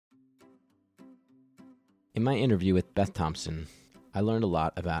In my interview with Beth Thompson, I learned a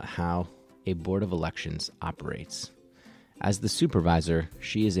lot about how a board of elections operates. As the supervisor,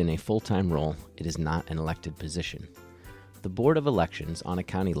 she is in a full-time role. It is not an elected position. The Board of Elections on a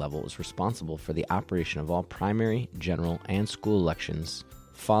county level is responsible for the operation of all primary, general, and school elections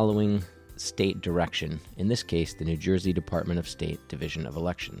following state direction, in this case, the New Jersey Department of State Division of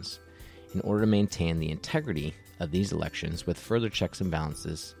Elections, in order to maintain the integrity of these elections with further checks and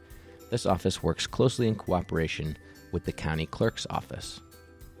balances. This office works closely in cooperation with the county clerk's office.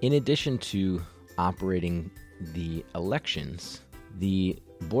 In addition to operating the elections, the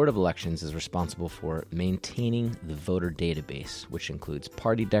Board of Elections is responsible for maintaining the voter database, which includes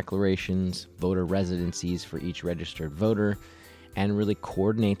party declarations, voter residencies for each registered voter, and really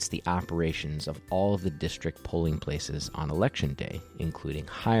coordinates the operations of all of the district polling places on Election Day, including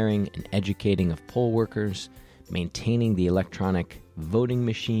hiring and educating of poll workers, maintaining the electronic voting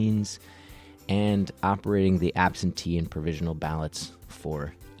machines, and operating the absentee and provisional ballots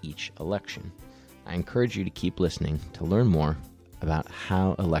for each election. I encourage you to keep listening to learn more about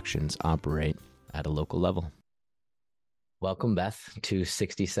how elections operate at a local level. Welcome, Beth, to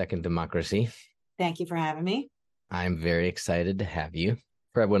 60 Second Democracy. Thank you for having me. I'm very excited to have you.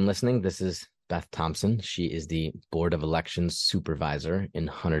 For everyone listening, this is Beth Thompson. She is the Board of Elections Supervisor in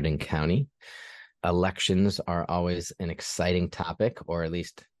Hunterdon County. Elections are always an exciting topic, or at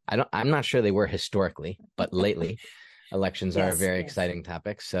least I'm not sure they were historically, but lately elections are a very exciting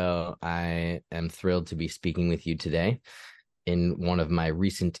topic. So I am thrilled to be speaking with you today. In one of my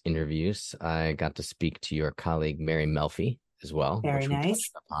recent interviews, I got to speak to your colleague, Mary Melfi, as well. Very nice. We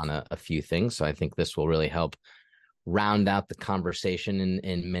touched upon a few things. So I think this will really help round out the conversation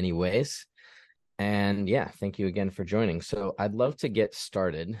in many ways. And yeah, thank you again for joining. So I'd love to get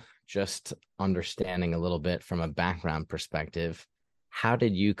started just understanding a little bit from a background perspective. How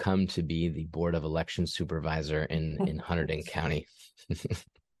did you come to be the Board of Elections Supervisor in Hunterdon County?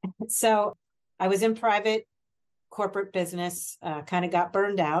 So I was in private corporate business, kind of got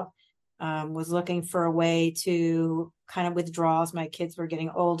burned out, was looking for a way to kind of withdraw as my kids were getting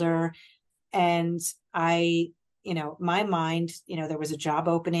older. And my mind, there was a job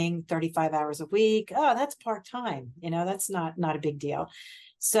opening, 35 hours a week. Oh, that's part-time. That's not a big deal.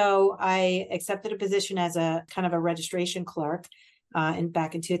 So I accepted a position as a kind of a registration clerk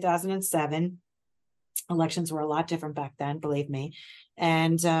back in 2007. Elections were a lot different back then, believe me.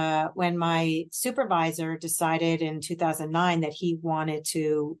 And when my supervisor decided in 2009 that he wanted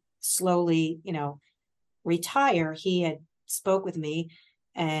to slowly, retire, he had spoke with me,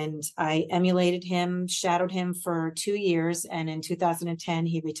 and I emulated him, shadowed him for 2 years. And in 2010,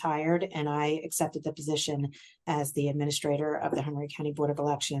 he retired, and I accepted the position as the administrator of the Hunterdon County Board of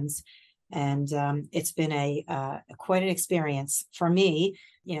Elections. And it's been quite an experience for me,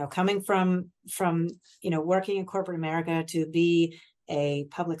 coming from working in corporate America to be a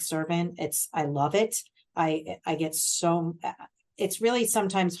public servant. I love it. I get it's really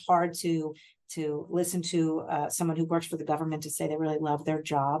sometimes hard to listen to someone who works for the government to say they really love their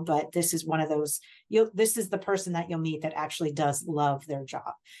job. But this is one of those, this is the person that you'll meet that actually does love their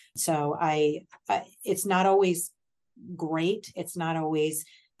job. So it's not always great.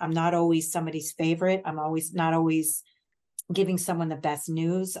 I'm not always somebody's favorite. I'm not always giving someone the best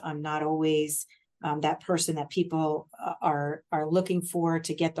news. I'm not always that person that people are looking for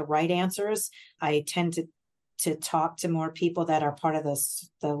to get the right answers. I tend to talk to more people that are part of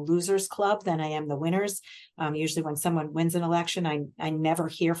the losers club than I am the winners. Usually when someone wins an election, I never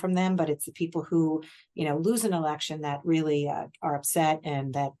hear from them, but it's the people who, lose an election that really are upset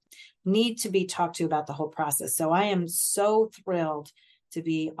and that need to be talked to about the whole process. So I am so thrilled to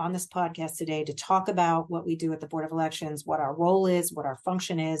be on this podcast today to talk about what we do at the Board of Elections, what our role is, what our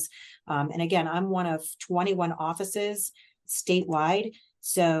function is. And again, I'm one of 21 offices statewide.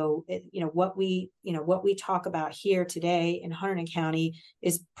 So, what we talk about here today in Hunterdon County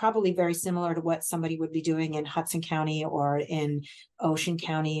is probably very similar to what somebody would be doing in Hudson County or in Ocean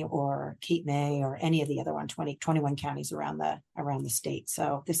County or Cape May or any of the other 21 counties around the state.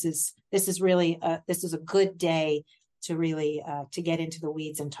 So this is really this is a good day to really to get into the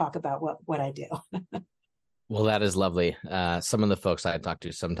weeds and talk about what I do. Well, that is lovely. Some of the folks I talk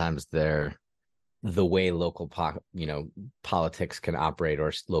to, sometimes the way local politics can operate,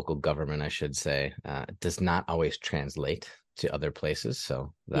 or local government, I should say, does not always translate to other places.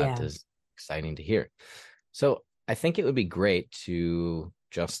 So that is exciting to hear. So I think it would be great to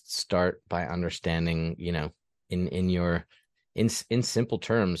just start by understanding, in simple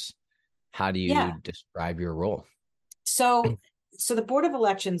terms, how do you describe your role? So the Board of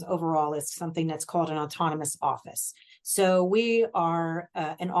Elections overall is something that's called an autonomous office. So we are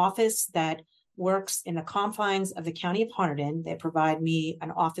an office that works in the confines of the county of Hunterdon. They provide me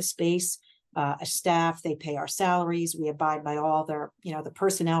an office space, a staff, they pay our salaries, we abide by all their, the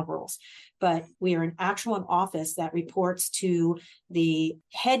personnel rules. But we are an office that reports to the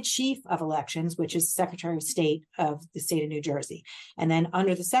head chief of elections, which is Secretary of State of the state of New Jersey. And then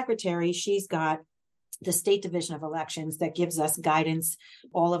under the secretary, she's got the State Division of Elections that gives us guidance,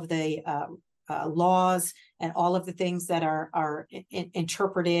 all of the laws and all of the things that are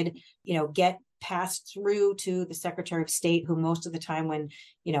interpreted, get passed through to the Secretary of State, who most of the time when,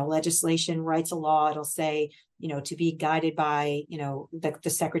 legislation writes a law, it'll say, to be guided by, the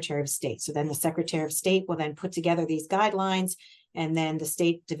Secretary of State. So then the Secretary of State will then put together these guidelines, and then the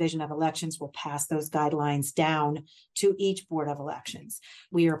State Division of Elections will pass those guidelines down to each Board of Elections.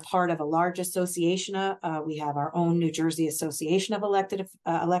 We are part of a large association. We have our own New Jersey Association of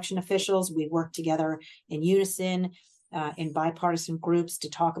Election Officials. We work together in unison in bipartisan groups to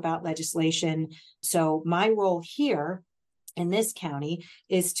talk about legislation. So my role here in this county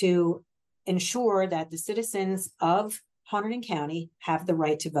is to ensure that the citizens of Hunterdon County have the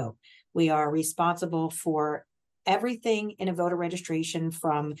right to vote. We are responsible for everything in a voter registration,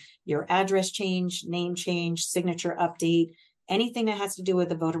 from your address change, name change, signature update, anything that has to do with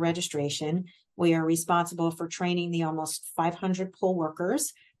the voter registration. We are responsible for training the almost 500 poll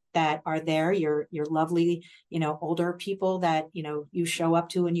workers that are there, your lovely, older people that, you show up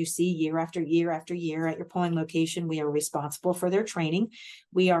to and you see year after year after year at your polling location. We are responsible for their training.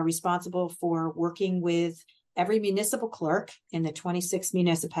 We are responsible for working with every municipal clerk in the 26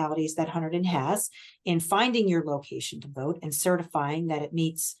 municipalities that Hunterdon has in finding your location to vote and certifying that it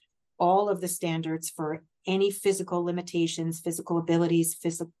meets all of the standards for any physical limitations, physical abilities,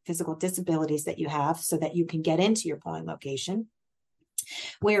 physical disabilities that you have, so that you can get into your polling location.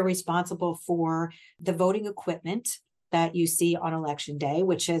 We are responsible for the voting equipment that you see on election day,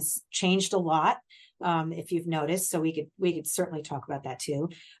 which has changed a lot, if you've noticed. So we could certainly talk about that too.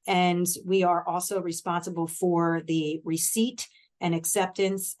 And we are also responsible for the receipt and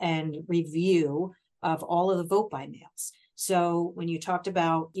acceptance and review of all of the vote by mails. So when you talked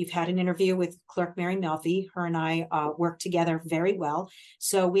about, you've had an interview with Clerk Mary Melfi, her and I work together very well.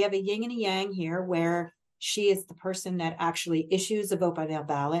 So we have a yin and a yang here, where she is the person that actually issues a vote by mail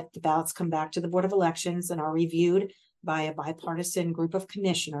ballot. The ballots come back to the Board of Elections and are reviewed by a bipartisan group of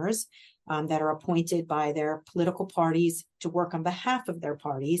commissioners that are appointed by their political parties to work on behalf of their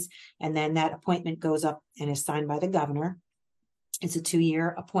parties. And then that appointment goes up and is signed by the governor. It's a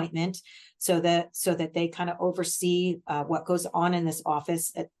 2-year appointment so that they kind of oversee what goes on in this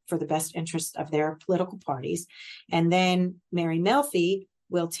office for the best interest of their political parties. And then Mary Melfi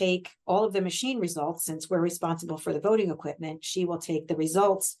will take all of the machine results. Since we're responsible for the voting equipment, she will take the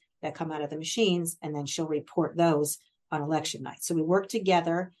results that come out of the machines, and then she'll report those on election night. So we work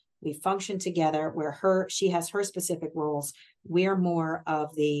together, we function together, where she has her specific roles. We're more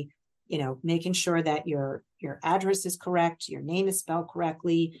of the, making sure that your address is correct, your name is spelled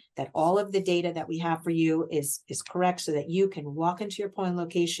correctly, that all of the data that we have for you is correct, so that you can walk into your polling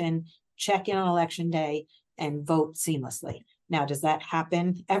location, check in on election day, and vote seamlessly. Now, does that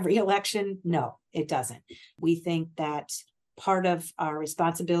happen every election? No, it doesn't. We think that part of our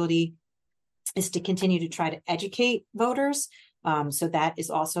responsibility is to continue to try to educate voters. So that is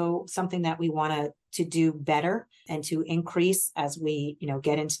also something that we want to do better and to increase as we,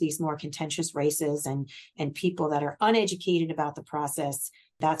 get into these more contentious races and people that are uneducated about the process.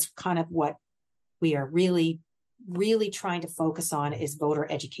 That's kind of what we are really trying to focus on, is voter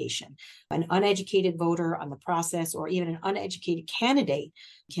education. An uneducated voter on the process, or even an uneducated candidate,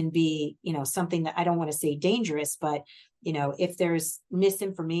 can be, something that I don't want to say dangerous, but if there's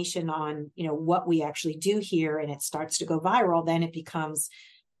misinformation on, what we actually do here, and it starts to go viral, then it becomes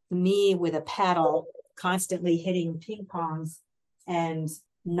me with a paddle constantly hitting ping pongs and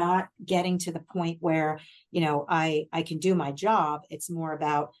not getting to the point where, I can do my job. It's more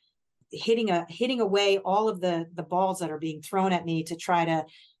about hitting away all of the balls that are being thrown at me to try to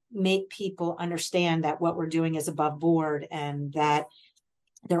make people understand that what we're doing is above board and that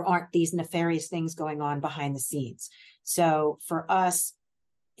there aren't these nefarious things going on behind the scenes. So for us,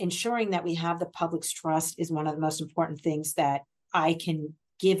 ensuring that we have the public's trust is one of the most important things that I can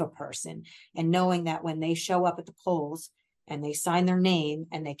give a person. And knowing that when they show up at the polls and they sign their name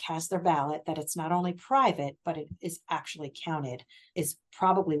and they cast their ballot, that it's not only private, but it is actually counted, is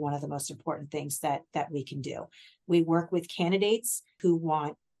probably one of the most important things that we can do. We work with candidates who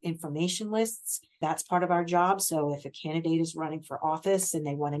want information lists. That's part of our job. So if a candidate is running for office and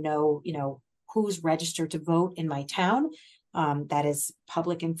they want to know, who's registered to vote in my town, that is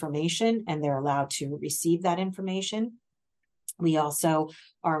public information, and they're allowed to receive that information. We also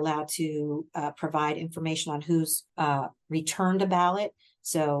are allowed to provide information on who's returned a ballot.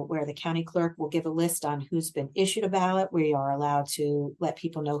 So where the county clerk will give a list on who's been issued a ballot, we are allowed to let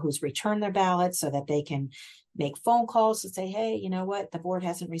people know who's returned their ballot so that they can make phone calls to say, hey, you know what, the board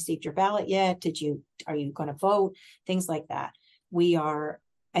hasn't received your ballot yet. Are you going to vote? Things like that.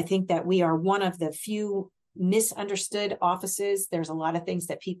 I think that we are one of the few misunderstood offices. There's a lot of things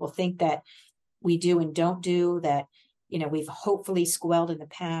that people think that we do and don't do that, we've hopefully squelched in the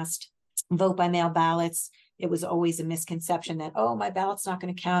past. Vote by mail ballots. It was always a misconception that, oh, my ballot's not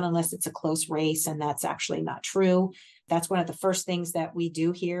going to count unless it's a close race. And that's actually not true. That's one of the first things that we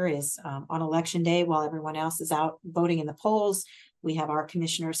do here is on election day, while everyone else is out voting in the polls, we have our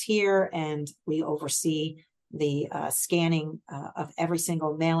commissioners here and we oversee the scanning of every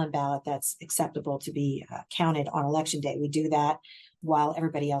single mail-in ballot that's acceptable to be counted on election day. We do that while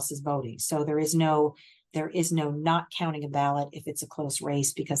everybody else is voting. So there is no not counting a ballot if it's a close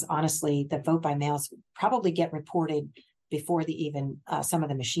race, because honestly, the vote by mails probably get reported before some of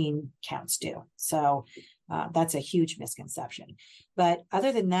the machine counts do. So that's a huge misconception. But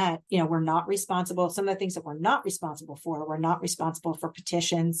other than that, we're not responsible. Some of the things that we're not responsible for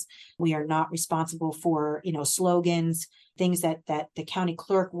petitions. We are not responsible for, slogans, things that the county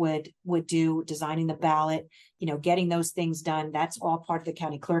clerk would do, designing the ballot, getting those things done. That's all part of the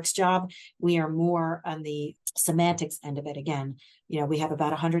county clerk's job. We are more on the semantics end of it. Again, we have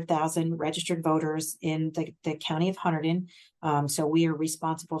about 100,000 registered voters in the county of Hunterdon. So we are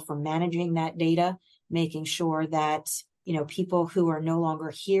responsible for managing that data, making sure that, people who are no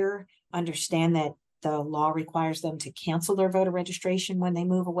longer here understand that the law requires them to cancel their voter registration when they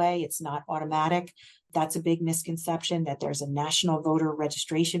move away. It's not automatic. That's a big misconception, that there's a national voter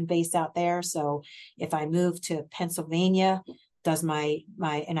registration base out there. So if I move to Pennsylvania, does and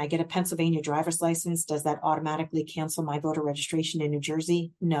I get a Pennsylvania driver's license, does that automatically cancel my voter registration in New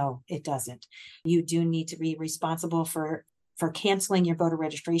Jersey? No, it doesn't. You do need to be responsible for canceling your voter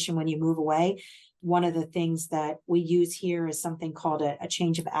registration when you move away. One of the things that we use here is something called a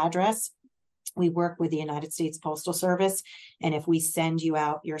change of address. We work with the United States Postal Service, and if we send you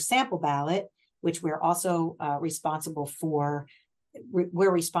out your sample ballot, which we're also responsible for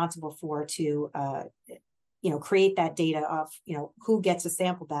to create that data of who gets a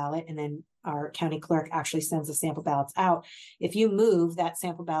sample ballot, and then our county clerk actually sends the sample ballots out. If you move, that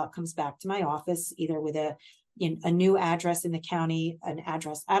sample ballot comes back to my office either with a new address in the county, an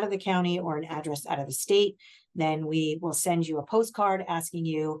address out of the county, or an address out of the state. Then we will send you a postcard asking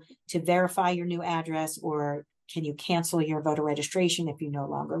you to verify your new address, or can you cancel your voter registration if you no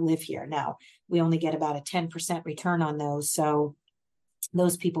longer live here? Now, we only get about a 10% return on those. So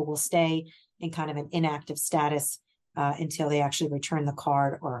those people will stay in kind of an inactive status until they actually return the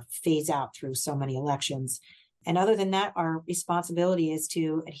card or phase out through so many elections. And other than that, our responsibility is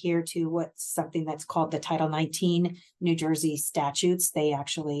to adhere to something that's called the Title 19 New Jersey statutes. They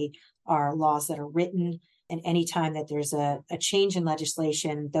actually are laws that are written, and anytime that there's a change in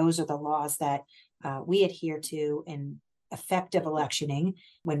legislation, those are the laws that we adhere to in effective electioning.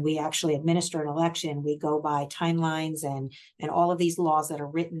 When we actually administer an election, we go by timelines and all of these laws that are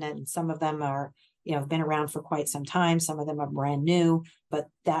written, and some of them are, have been around for quite some time. Some of them are brand new, but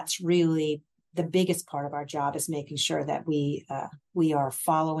that's really the biggest part of our job, is making sure that we are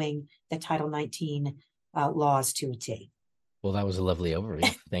following the Title 19 laws to a T. Well, that was a lovely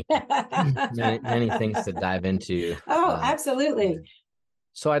overview. Thank you. many things to dive into. Oh, absolutely.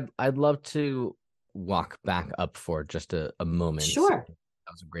 So I'd love to walk back up for just a moment. Sure.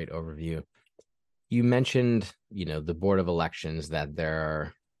 That was a great overview. You mentioned, the Board of Elections, that there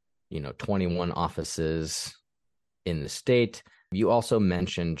are, 21 offices in the state. You also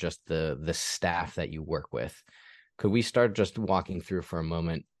mentioned just the staff that you work with. Could we start just walking through for a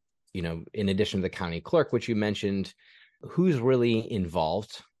moment, in addition to the county clerk, which you mentioned, who's really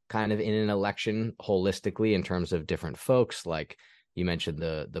involved kind of in an election holistically in terms of different folks? Like you mentioned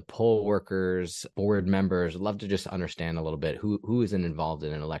the poll workers, board members. I'd love to just understand a little bit who is involved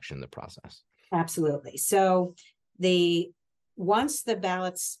in an election, the process. Absolutely. So once the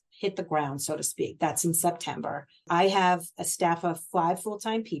ballots hit the ground, so to speak, that's in September, I have a staff of 5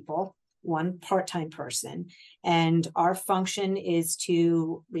 full-time people, 1 part-time person, and our function is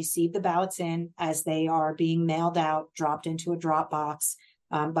to receive the ballots in as they are being mailed out, dropped into a drop box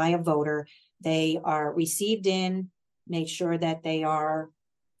by a voter. They are received in, make sure that they are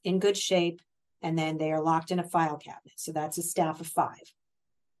in good shape, and then they are locked in a file cabinet. So that's a staff of 5.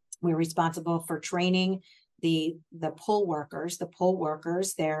 We're responsible for training the poll workers. The poll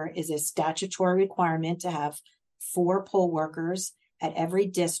workers, there is a statutory requirement to have 4 poll workers at every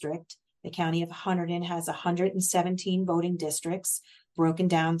district. The county of Hunterdon has 117 voting districts broken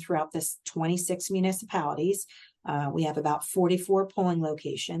down throughout this 26 municipalities. We have about 44 polling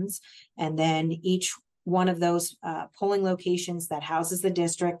locations, and then each one of those polling locations that houses the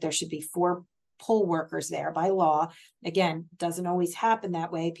district, there should be 4 poll workers there by law. Again, doesn't always happen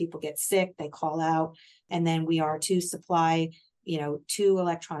that way. People get sick, they call out, and then we are to supply 2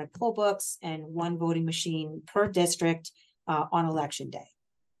 electronic poll books and 1 voting machine per district on election day.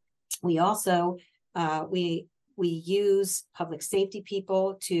 We also we use public safety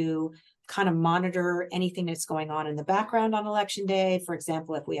people to kind of monitor anything that's going on in the background on election day. For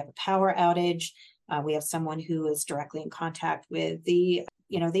example, if we have a power outage, we have someone who is directly in contact with the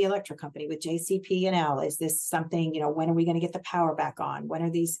electric company, with JCP&L. Is this something, when are we going to get the power back on? When are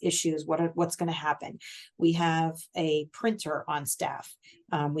these issues? What's going to happen? We have a printer on staff.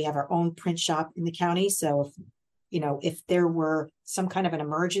 We have our own print shop in the county. So if there were some kind of an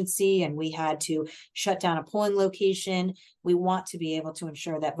emergency and we had to shut down a polling location, we want to be able to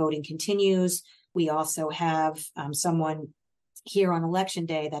ensure that voting continues. We also have someone here on election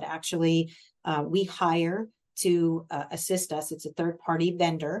day that actually we hire to assist us. It's a third-party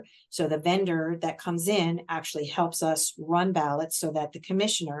vendor. So the vendor that comes in actually helps us run ballots so that the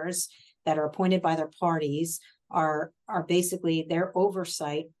commissioners that are appointed by their parties are basically, their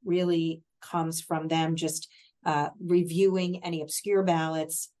oversight really comes from them just reviewing any obscure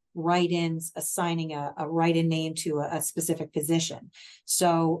ballots, write-ins, assigning a write-in name to a specific position.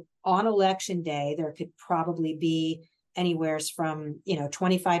 So on election day, there could probably be anywhere from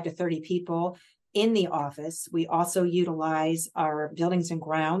 25 to 30 people in the office. We also utilize our buildings and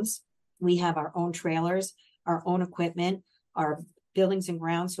grounds. We have our own trailers, our own equipment. Our buildings and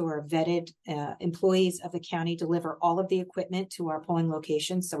grounds, who are vetted employees of the county, deliver all of the equipment to our polling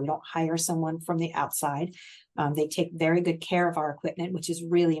locations. So we don't hire someone from the outside. They take very good care of our equipment, which is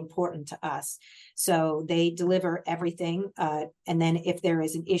really important to us. So they deliver everything. And then if there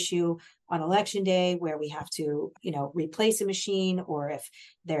is an issue on election day where we have to, replace a machine, or if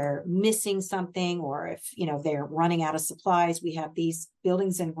they're missing something, or if, they're running out of supplies, we have these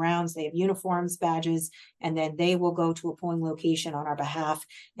buildings and grounds, they have uniforms, badges, and then they will go to a polling location on our behalf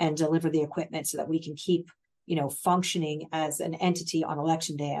and deliver the equipment so that we can keep functioning as an entity on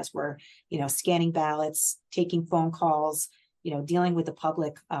election day, as we're, scanning ballots, taking phone calls, dealing with the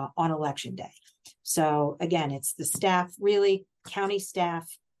public on election day. So again, it's the staff, really county staff,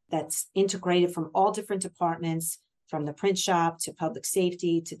 that's integrated from all different departments, from the print shop to public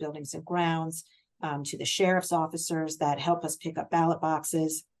safety to buildings and grounds, to the sheriff's officers that help us pick up ballot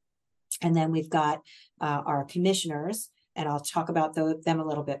boxes. And then we've got our commissioners, and I'll talk about them a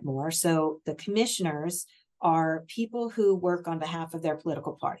little bit more. So the commissioners are people who work on behalf of their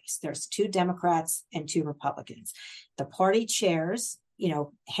political parties. There's 2 Democrats and 2 Republicans. The party chairs,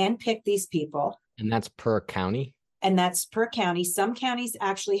 handpick these people. And that's per county? And that's per county. Some counties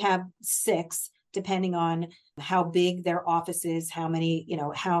actually have 6, depending on how big their office is, how many,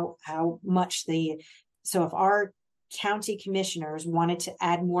 how much so if our county commissioners wanted to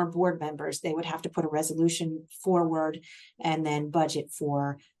add more board members, they would have to put a resolution forward and then budget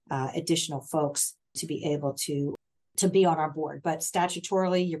for additional folks to be able to be on our board. But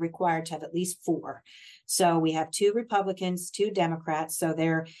statutorily, you're required to have at least 4. So we have 2 Republicans, 2 Democrats. So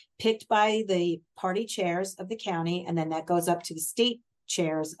they're picked by the party chairs of the county, and then that goes up to the state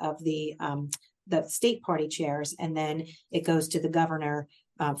chairs of the state party chairs, and then it goes to the governor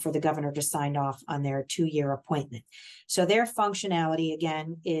for the governor to sign off on their 2-year appointment. So their functionality,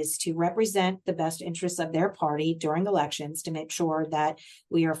 again, is to represent the best interests of their party during elections, to make sure that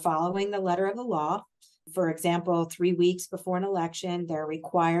we are following the letter of the law. For example, 3 weeks before an election, they're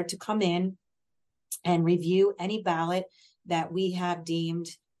required to come in and review any ballot that we have deemed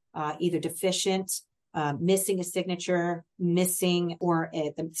either deficient, missing a signature, or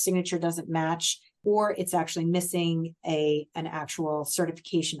the signature doesn't match, or it's actually missing an actual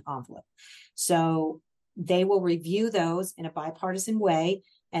certification envelope. So they will review those in a bipartisan way,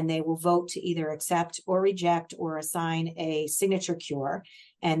 and they will vote to either accept or reject or assign a signature cure.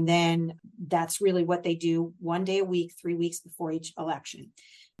 And then that's really what they do 1 day a week, 3 weeks before each election.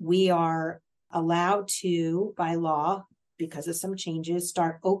 We are allowed to, by law, because of some changes,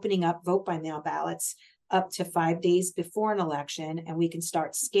 start opening up vote by mail ballots up to 5 days before an election, and we can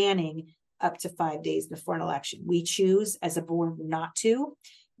start scanning up to 5 days before an election. We choose as a board not to.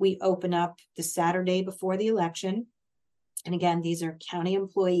 We open up the Saturday before the election. And again, these are county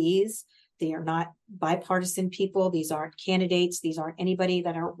employees. They are not bipartisan people. These aren't candidates. These aren't anybody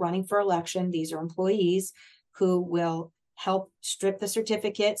that are running for election. These are employees who will help strip the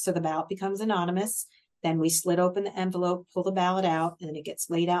certificate so the ballot becomes anonymous. Then we slit open the envelope, pull the ballot out, and then it gets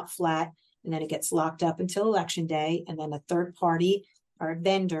laid out flat, and then it gets locked up until election day. And then a third party or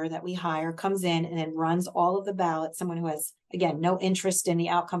vendor that we hire comes in and then runs all of the ballots. Someone who has, again, no interest in the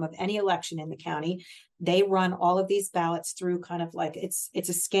outcome of any election in the county. They run all of these ballots through kind of like it's a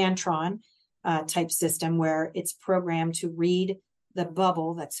Scantron type system where it's programmed to read the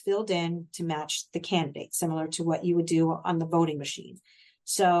bubble that's filled in to match the candidate, similar to what you would do on the voting machine.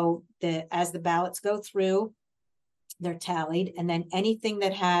 So as the ballots go through, they're tallied, and then anything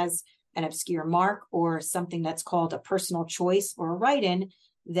that has an obscure mark or something that's called a personal choice or a write-in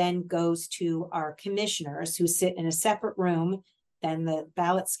then goes to our commissioners who sit in a separate room than the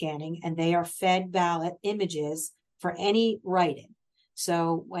ballot scanning, and they are fed ballot images for any write-in.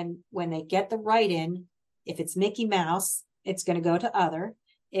 So when they get the write-in, if it's Mickey Mouse, it's going to go to other.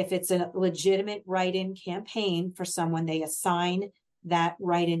 If it's a legitimate write-in campaign for someone, they assign that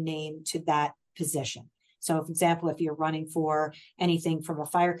write-in name to that position. So, for example, if you're running for anything from a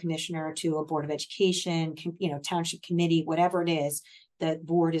fire commissioner to a board of education, township committee, whatever it is, the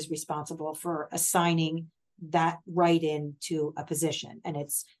board is responsible for assigning that write-in to a position. And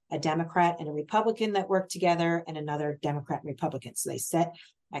it's a Democrat and a Republican that work together and another Democrat and Republican. So they sit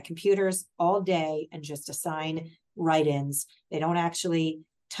at computers all day and just assign write-ins. They don't actually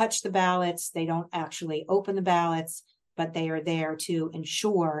touch the ballots. They don't actually open the ballots, but they are there to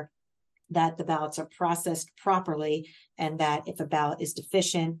ensure that the ballots are processed properly, and that if a ballot is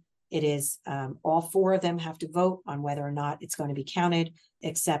deficient, it is all four of them have to vote on whether or not it's going to be counted,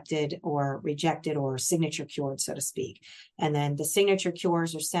 accepted, or rejected, or signature cured, so to speak. And then the signature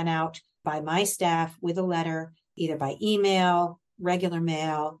cures are sent out by my staff with a letter, either by email, regular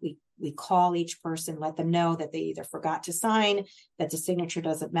mail. We call each person, let them know that they either forgot to sign, that the signature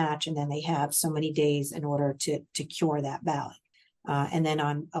doesn't match, and then they have so many days in order to cure that ballot. And then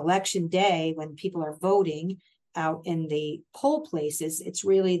on election day, when people are voting out in the poll places, it's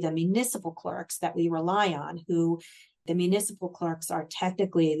really the municipal clerks that we rely on, who the municipal clerks are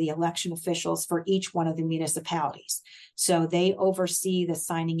technically the election officials for each one of the municipalities. So they oversee the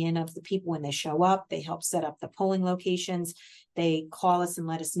signing in of the people when they show up. They help set up the polling locations. They call us and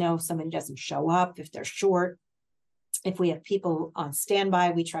let us know if somebody doesn't show up, if they're short. If we have people on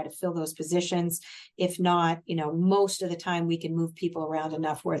standby, we try to fill those positions. If not, most of the time we can move people around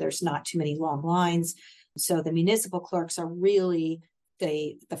enough where there's not too many long lines. So the municipal clerks are really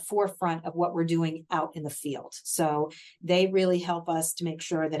the forefront of what we're doing out in the field. So they really help us to make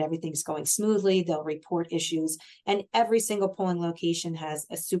sure that everything's going smoothly. They'll report issues. And every single polling location has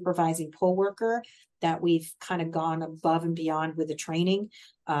a supervising poll worker that we've kind of gone above and beyond with the training,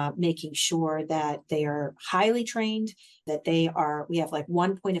 making sure that they are highly trained, that we have like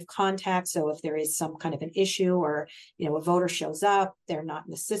one point of contact. So if there is some kind of an issue or, a voter shows up, they're not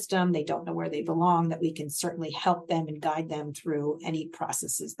in the system, they don't know where they belong, that we can certainly help them and guide them through any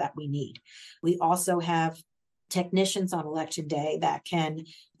processes that we need. We also have technicians on election day that can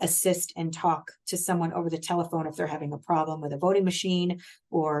assist and talk to someone over the telephone if they're having a problem with a voting machine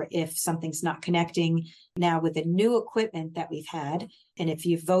or if something's not connecting. Now, with the new equipment that we've had, and if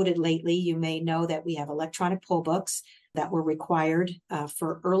you've voted lately, you may know that we have electronic poll books that were required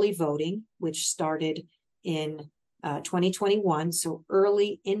for early voting, which started in 2021. So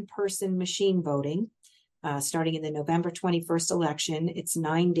early in-person machine voting, starting in the November 21st election, it's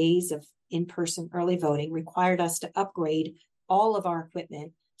 9 days of in-person early voting, required us to upgrade all of our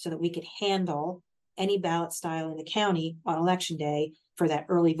equipment so that we could handle any ballot style in the county on election day for that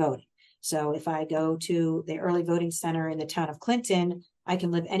early voting. So if I go to the early voting center in the town of Clinton, I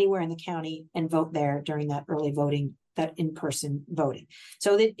can live anywhere in the county and vote there during that early voting, that in-person voting.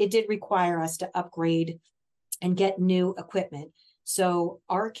 So it did require us to upgrade and get new equipment. So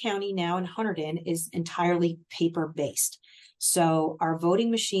our county now in Hunterdon is entirely paper-based. So our voting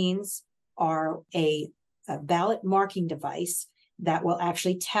machines are a ballot marking device that will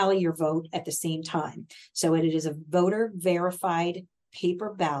actually tally your vote at the same time. So it is a voter verified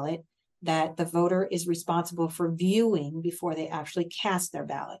paper ballot that the voter is responsible for viewing before they actually cast their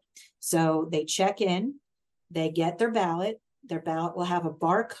ballot. So they check in, they get their ballot will have a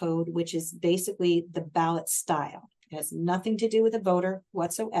barcode, which is basically the ballot style. It has nothing to do with the voter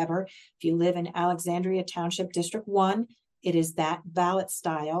whatsoever. If you live in Alexandria Township District 1, it is that ballot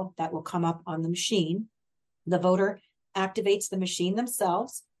style that will come up on the machine. The voter activates the machine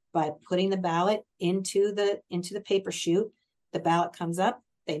themselves by putting the ballot into the paper chute. The ballot comes up,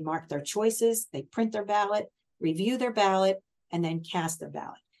 they mark their choices, they print their ballot, review their ballot, and then cast their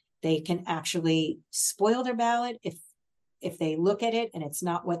ballot. They can actually spoil their ballot if they look at it and it's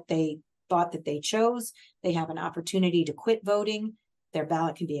not what they thought that they chose. They have an opportunity to quit voting. their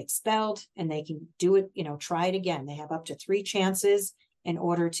ballot can be expelled, and they can do it, try it again. They have up to 3 chances in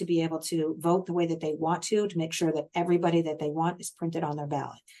order to be able to vote the way that they want to make sure that everybody that they want is printed on their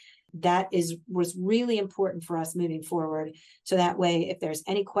ballot. That was really important for us moving forward. So that way, if there's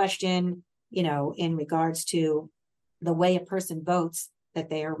any question, in regards to the way a person votes, that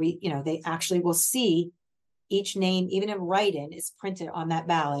they are, they actually will see each name, even in write-in, is printed on that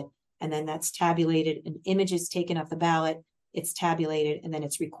ballot. And then that's tabulated, an image is taken of the ballot, it's tabulated, and then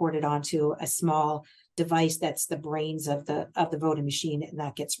it's recorded onto a small device that's the brains of the voting machine, and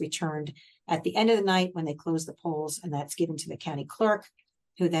that gets returned at the end of the night when they close the polls, and that's given to the county clerk,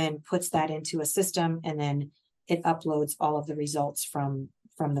 who then puts that into a system, and then it uploads all of the results from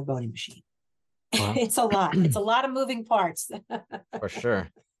the voting machine. Wow. It's a lot of moving parts. For sure.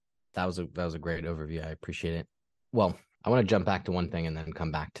 That was a great overview. I appreciate it. Well, I want to jump back to one thing and then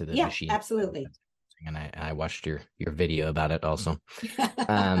come back to the machine. Yeah, absolutely. And I watched your video about it also.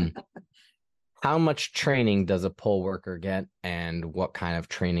 How much training does a poll worker get, and what kind of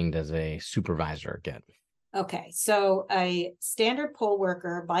training does a supervisor get? Okay, so a standard poll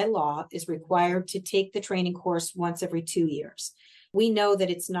worker by law is required to take the training course once every 2 years. We know that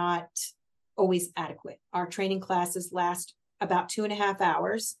it's not always adequate. Our training classes last about 2.5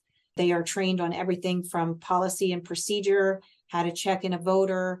 hours. They are trained on everything from policy and procedure, how to check in a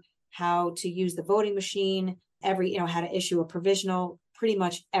voter, how to use the voting machine, how to issue a provisional, pretty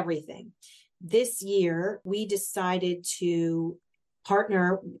much everything. This year, we decided to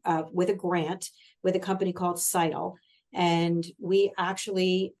partner with a grant with a company called Seidel, and we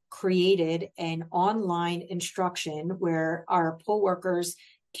actually created an online instruction where our poll workers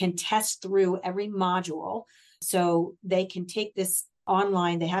can test through every module. So they can take this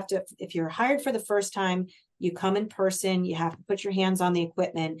online. They have to, if you're hired for the first time, you come in person, you have to put your hands on the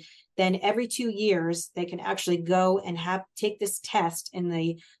equipment. Then every 2 years, they can actually go and take this test in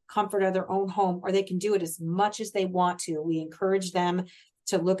the comfort of their own home, or they can do it as much as they want to. We encourage them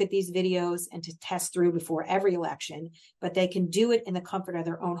to look at these videos and to test through before every election, but they can do it in the comfort of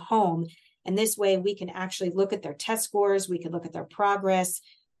their own home. And this way we can actually look at their test scores. We can look at their progress.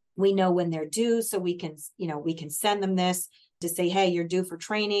 We know when they're due. So we can send them this to say, hey, you're due for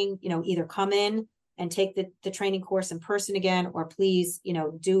training, either come in and take the training course in person again, or please,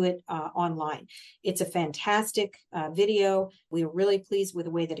 do it online. It's a fantastic video. We were really pleased with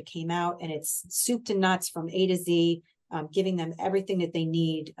the way that it came out, and it's soup to nuts from A to Z, giving them everything that they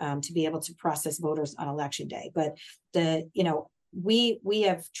need to be able to process voters on election day. But we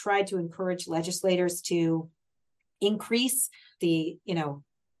have tried to encourage legislators to increase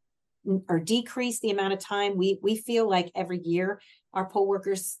or decrease the amount of time. We feel like every year our poll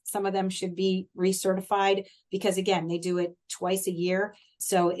workers, some of them should be recertified, because again, they do it twice a year.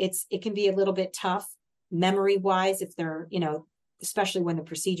 So it can be a little bit tough memory wise if they're, especially when the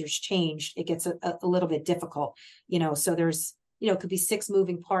procedures change, it gets a little bit difficult, so there's, it could be 6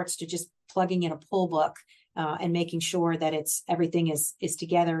 moving parts to just plugging in a poll book and making sure that everything is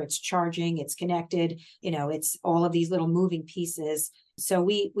together, it's charging, it's connected, it's all of these little moving pieces. So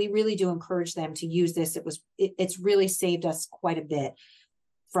we really do encourage them to use this. It's really saved us quite a bit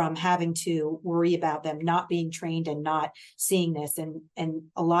from having to worry about them not being trained and not seeing this. And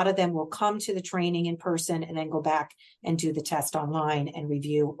a lot of them will come to the training in person and then go back and do the test online and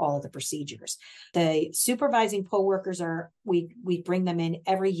review all of the procedures. The supervising poll workers we bring them in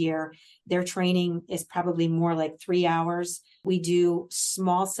every year. Their training is probably more like 3 hours. We do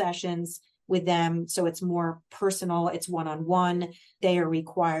small sessions with them, so it's more personal, it's one-on-one. They are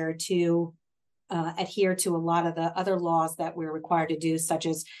required to adhere to a lot of the other laws that we're required to do, such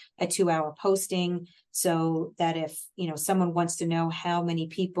as a 2-hour posting, so that if someone wants to know how many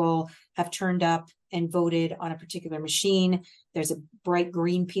people have turned up and voted on a particular machine, there's a bright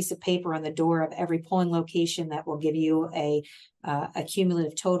green piece of paper on the door of every polling location that will give you a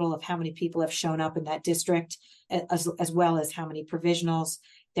cumulative total of how many people have shown up in that district, as well as how many provisionals.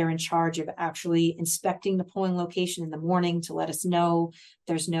 They're in charge of actually inspecting the polling location in the morning to let us know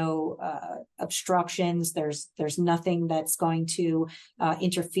there's no obstructions. There's nothing that's going to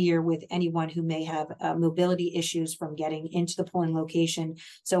interfere with anyone who may have mobility issues from getting into the polling location.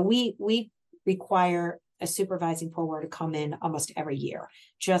 So we require a supervising poll worker to come in almost every year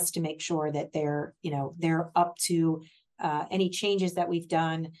just to make sure that they're up to any changes that we've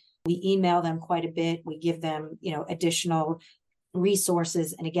done. We email them quite a bit. We give them additional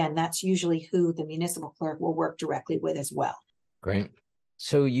resources. And again, that's usually who the municipal clerk will work directly with as well. Great.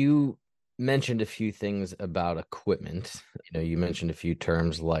 So you mentioned a few things about equipment. You mentioned a few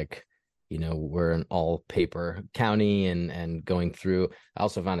terms like, we're an all paper county and going through. I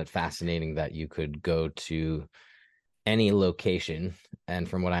also found it fascinating that you could go to any location. And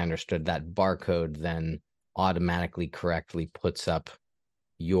from what I understood, that barcode then automatically correctly puts up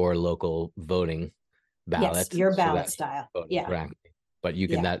your local voting Yes, ballot your so ballot that style. voting Yeah. correctly. But you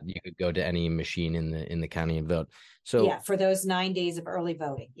Yeah. could go to any machine in the county and vote. So Yeah. For those 9 days of early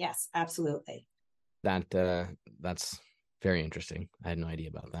voting. Yes, absolutely. that's very interesting. I had no idea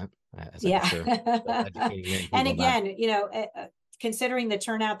about that, as I'm Yeah. sure educating many And people about. again, considering the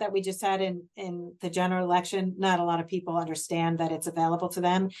turnout that we just had in the general election, not a lot of people understand that it's available to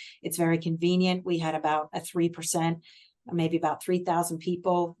them. It's very convenient. We had about a 3%, maybe about 3,000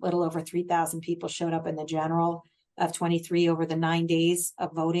 people, little over 3,000 people showed up in the general of 23 over the 9 days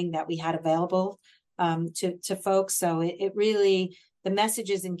of voting that we had available to folks. So it really, the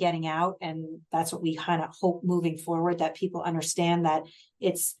message isn't getting out, and that's what we kind of hope moving forward, that people understand that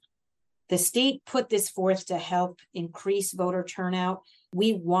it's the state put this forth to help increase voter turnout.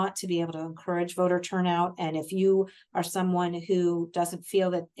 We want to be able to encourage voter turnout. And if you are someone who doesn't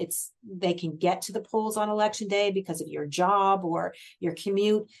feel that they can get to the polls on election day because of your job or your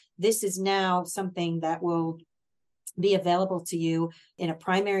commute, this is now something that will be available to you in a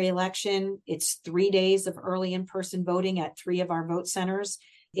primary election. It's 3 days of early in-person voting at 3 of our vote centers.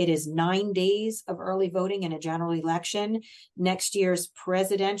 It is 9 days of early voting in a general election. Next year's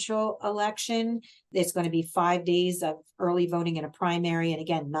presidential election, it's going to be 5 days of early voting in a primary, and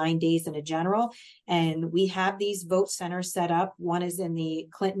again, 9 days in a general. And we have these vote centers set up. One is in the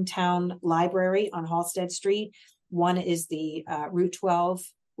Clinton Town Library on Halsted Street. One is the Route 12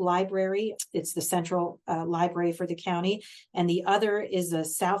 library. It's the central library for the county. And the other is a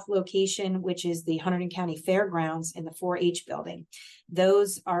south location, which is the Hunterdon County Fairgrounds in the 4-H building.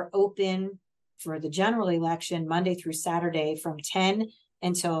 Those are open for the general election Monday through Saturday from 10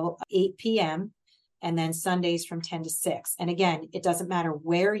 until 8 p.m. and then Sundays from 10 to 6. And again, it doesn't matter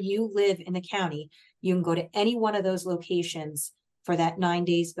where you live in the county. You can go to any one of those locations for that 9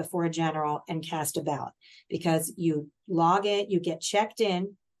 days before a general and cast a ballot, because you log in, you get checked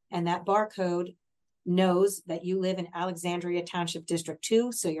in, and that barcode knows that you live in Alexandria Township District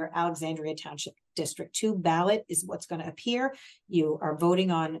 2. So your Alexandria Township District 2 ballot is what's going to appear. You are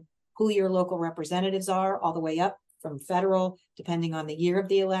voting on who your local representatives are, all the way up from federal, depending on the year of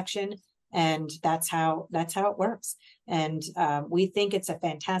the election. And that's how it works. And we think it's a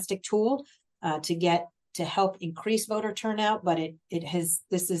fantastic tool to help increase voter turnout. But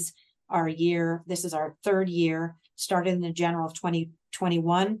this is our year. This is our third year, started in the general of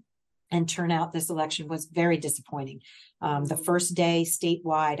 2021, and turnout this election was very disappointing. The first day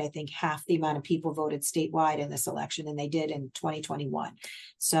statewide, I think half the amount of people voted statewide in this election than they did in 2021.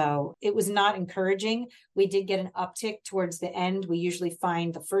 So it was not encouraging. We did get an uptick towards the end. We usually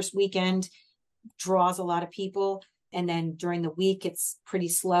find the first weekend draws a lot of people, and then during the week it's pretty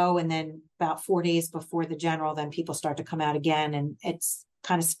slow. And then about 4 days before the general, then people start to come out again, and it's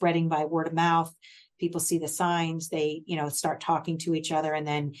kind of spreading by word of mouth. People see the signs, they, start talking to each other, and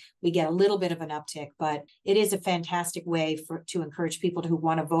then we get a little bit of an uptick. But it is a fantastic way to encourage people who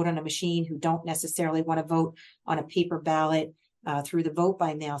want to vote on a machine, who don't necessarily want to vote on a paper ballot through the vote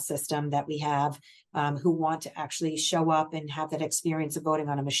by mail system that we have, who want to actually show up and have that experience of voting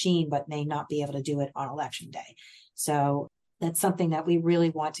on a machine, but may not be able to do it on election day. So that's something that we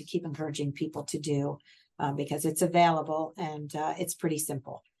really want to keep encouraging people to do, because it's available and it's pretty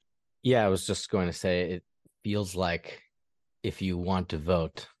simple. Yeah, I was just going to say, it feels like if you want to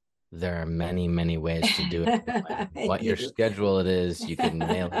vote, there are many, many ways to do it. What your schedule it is, you can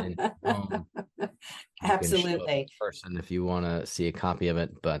mail it in home. You can show up in person if you want to see a copy of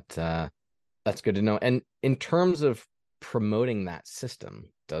it. But that's good to know. And in terms of promoting that system,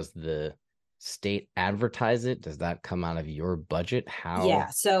 does the state advertise it? Does that come out of your budget? How? Yeah,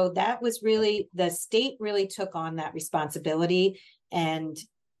 so that was really, the state really took on that responsibility. And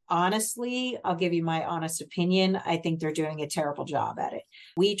honestly, I'll give you my honest opinion. I think they're doing a terrible job at it.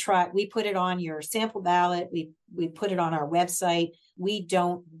 We put it on your sample ballot. We put it on our website. We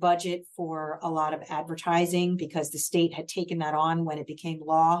don't budget for a lot of advertising because the state had taken that on when it became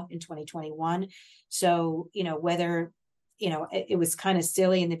law in 2021. So, it was kind of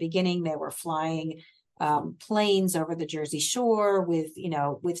silly in the beginning. They were flying planes over the Jersey Shore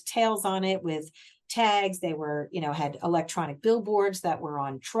with tails on it, with tags. They were, had electronic billboards that were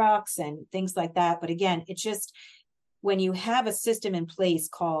on trucks and things like that. But again, it's just, when you have a system in place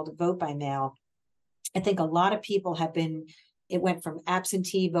called vote by mail, I think a lot of people it went from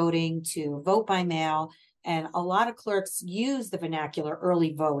absentee voting to vote by mail. And a lot of clerks use the vernacular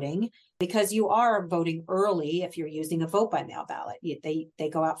early voting because you are voting early if you're using a vote by mail ballot. They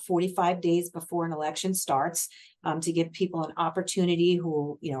go out 45 days before an election starts to give people an opportunity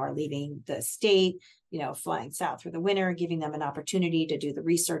who, are leaving the state, flying south for the winter, giving them an opportunity to do the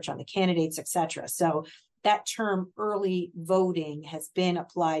research on the candidates, et cetera. So that term early voting has been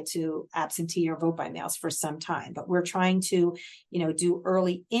applied to absentee or vote by mails for some time, but we're trying to, do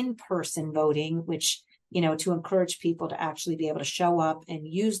early in-person voting, which, to encourage people to actually be able to show up and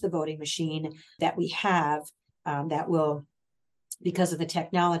use the voting machine that we have, that will, because of the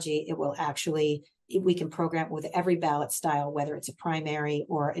technology, it will actually, we can program with every ballot style, whether it's a primary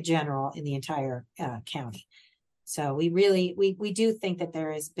or a general in the entire county. So we do think that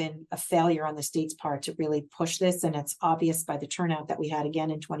there has been a failure on the state's part to really push this, and it's obvious by the turnout that we had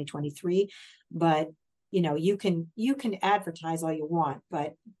again in 2023. But you can advertise all you want,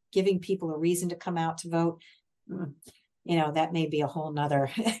 but giving people a reason to come out to vote, that may be a whole nother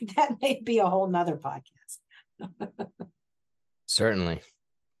podcast. Certainly.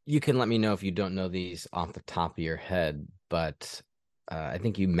 You can let me know if you don't know these off the top of your head, but I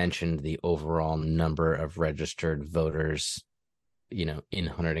think you mentioned the overall number of registered voters, in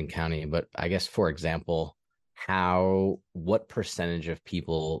Hunterdon County. But I guess, for example, what percentage of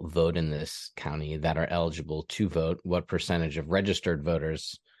people vote in this county that are eligible to vote? What percentage of registered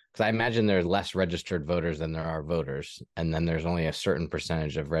voters? Because I imagine there are less registered voters than there are voters. And then there's only a certain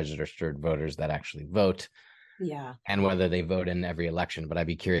percentage of registered voters that actually vote. Yeah. And whether they vote in every election. But I'd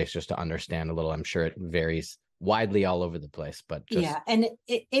be curious just to understand a little. I'm sure it varies widely all over the place, but and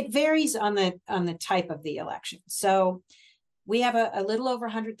it varies on the type of the election. So we have a little over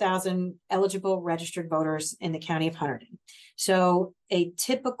 100,000 eligible registered voters in the county of Hunterdon. So a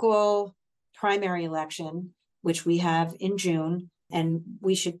typical primary election, which we have in June, and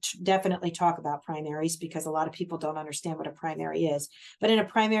we should definitely talk about primaries because a lot of people don't understand what a primary is. But in a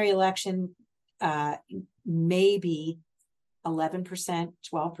primary election, maybe 11%,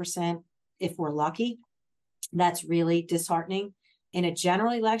 12%, if we're lucky. That's really disheartening. In a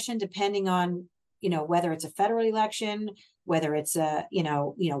general election, depending on, whether it's a federal election, whether it's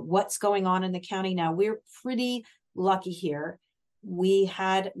what's going on in the county. Now, we're pretty lucky here. We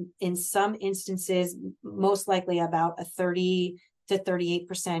had, in some instances, most likely about a 30 to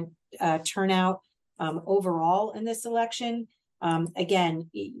 38% turnout overall in this election. Again,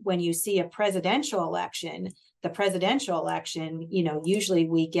 when you see a presidential election, usually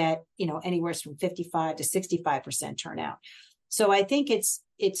we get, anywhere from 55 to 65% turnout. So I think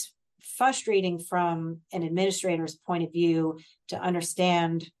it's frustrating from an administrator's point of view to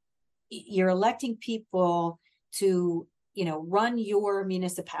understand you're electing people to, run your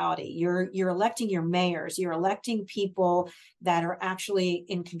municipality. You're electing your mayors. You're electing people that are actually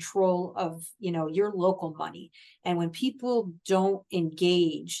in control of, your local money. And when people don't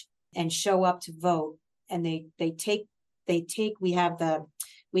engage and show up to vote, and they take, we have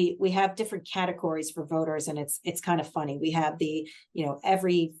different categories for voters, and it's kind of funny. We have the,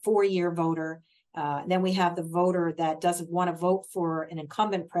 every 4-year voter. Then we have the voter that doesn't want to vote for an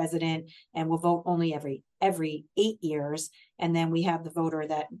incumbent president and will vote only every 8 years. And then we have the voter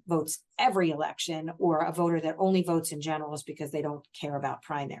that votes every election, or a voter that only votes in generals because they don't care about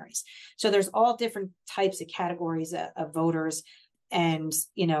primaries. So there's all different types of categories of voters. And,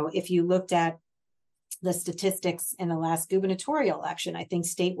 if you looked at the statistics in the last gubernatorial election, I think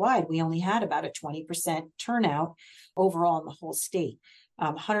statewide, we only had about a 20% turnout overall in the whole state.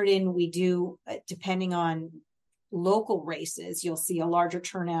 Hunterdon, we do, depending on local races, you'll see a larger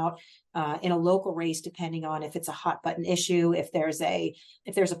turnout in a local race, depending on if it's a hot button issue, if there's a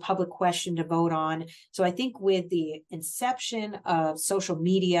public question to vote on. So I think with the inception of social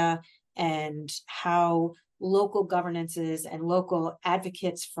media and how local governances and local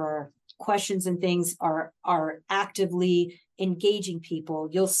advocates for questions and things are actively engaging people,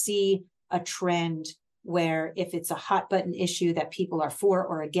 you'll see a trend where if it's a hot button issue that people are for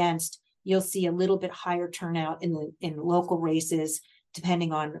or against, you'll see a little bit higher turnout in local races,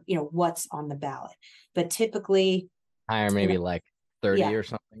 depending on, what's on the ballot. But typically higher, maybe like 30 or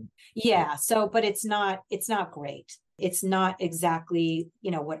something. Yeah. So, but it's not great. It's not exactly,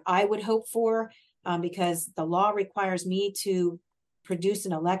 what I would hope for, because the law requires me to produce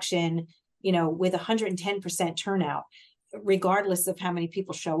an election, with 110% turnout, regardless of how many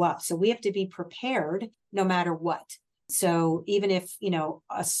people show up. So we have to be prepared no matter what. So even if,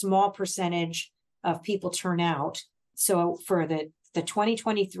 a small percentage of people turn out. So for the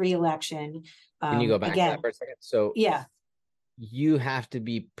 2023 election, can you go back to that for a second? So yeah, you have to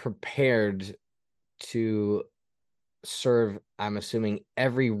be prepared to serve, I'm assuming,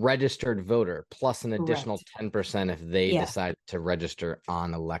 every registered voter plus an additional Correct. 10% if they Yeah. decide to register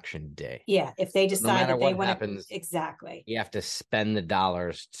on election day. Yeah. If they No decide matter that they what want to, happens, exactly. you have to spend the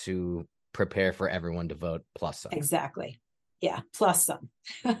dollars to prepare for everyone to vote plus some. Exactly. Yeah, plus some.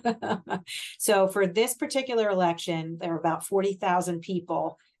 So for this particular election, there are about 40,000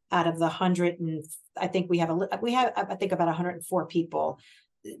 people out of the 100, and I think we have I think about 104 people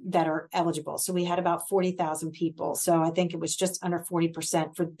that are eligible. So we had about 40,000 people. So I think it was just under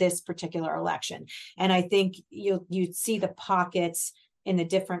 40% for this particular election. And I think you'd see the pockets in the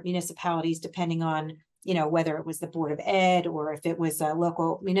different municipalities depending on, whether it was the Board of Ed or if it was a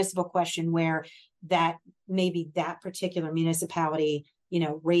local municipal question where that maybe that particular municipality,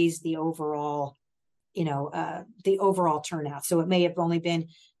 raised the overall turnout. So it may have only been,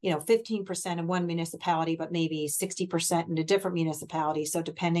 15% in one municipality, but maybe 60% in a different municipality. So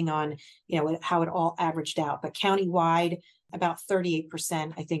depending on, how it all averaged out, but countywide, about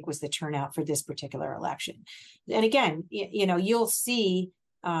 38%, I think, was the turnout for this particular election. And again, you'll see,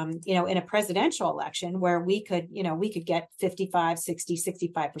 in a presidential election where we could get 55, 60,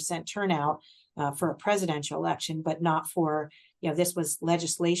 65% turnout for a presidential election, but not for, this was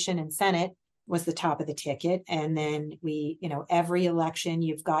legislation and Senate was the top of the ticket. And then every election,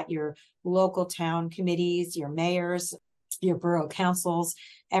 you've got your local town committees, your mayors, your borough councils,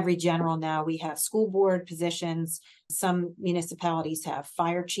 every general. Now we have school board positions. Some municipalities have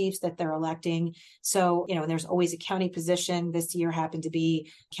fire chiefs that they're electing. So, there's always a county position. This year happened to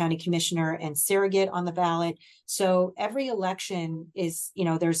be county commissioner and surrogate on the ballot. So every election is,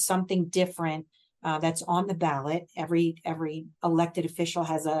 there's something different that's on the ballot. Every elected official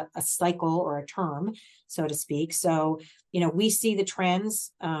has a cycle or a term, so to speak. So, we see the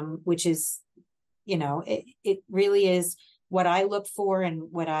trends, which is, it really is what I look for,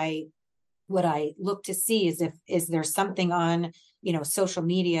 and what I look to see is there something on, social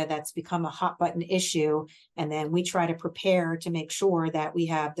media that's become a hot button issue. And then we try to prepare to make sure that we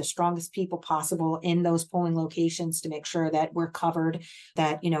have the strongest people possible in those polling locations to make sure that we're covered,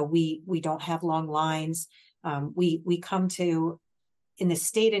 that, we don't have long lines. We come to, in the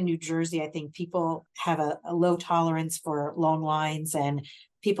state of New Jersey, I think people have a low tolerance for long lines, and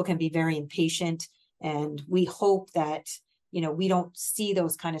people can be very impatient. And we hope that, we don't see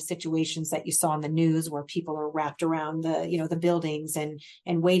those kind of situations that you saw in the news where people are wrapped around the buildings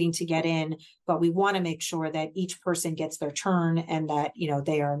and waiting to get in. But we want to make sure that each person gets their turn, and that,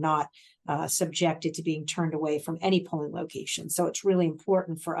 they are not subjected to being turned away from any polling location. So it's really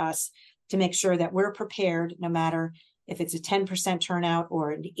important for us to make sure that we're prepared, no matter if it's a 10% turnout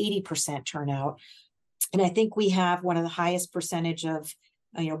or an 80% turnout. And I think we have one of the highest percentage of,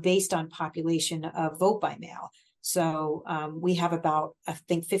 based on population, of vote by mail. So we have about, I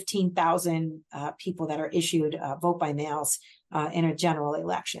think, 15,000 people that are issued vote by mails in a general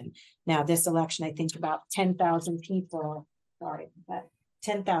election. Now, this election, I think about 10,000 people,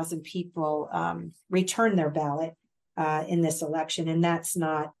 10,000 people returned their ballot in this election. And that's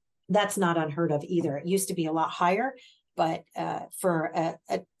not unheard of either. It used to be a lot higher, but for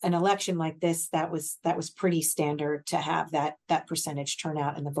an election like this, that was pretty standard to have that percentage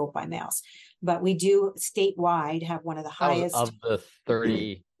turnout in the vote by mails. But we do statewide have one of the highest of the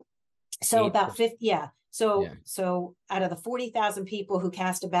 30. So about 50, yeah. So out of the 40,000 people who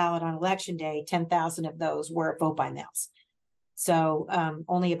cast a ballot on election day, 10,000 of those were vote by mails. So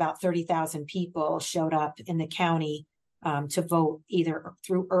only about 30,000 people showed up in the county to vote either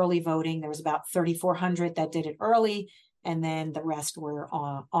through early voting. There was about 3,400 that did it early, and then the rest were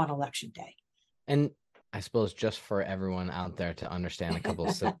on election day. And I suppose just for everyone out there to understand a couple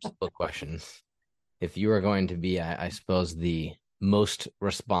of simple questions. If you are going to be, I suppose, the most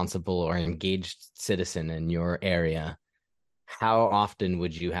responsible or engaged citizen in your area, how often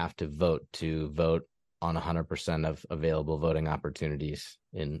would you have to vote on 100% of available voting opportunities?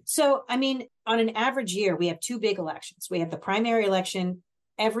 So, I mean, on an average year, we have two big elections. We have the primary election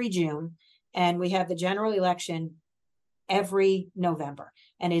every June, and we have the general election every November.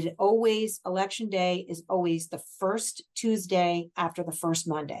 And election day is always the first Tuesday after the first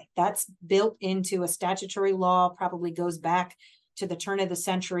Monday. That's built into a statutory law, probably goes back to the turn of the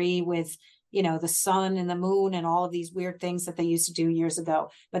century with, the sun and the moon and all of these weird things that they used to do years ago.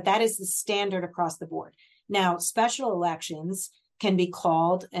 But that is the standard across the board. Now, special elections can be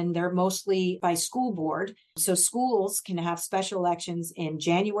called, and they're mostly by school board. So schools can have special elections in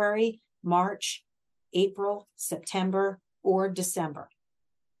January, March, April, September, or December.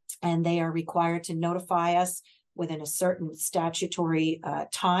 And they are required to notify us within a certain statutory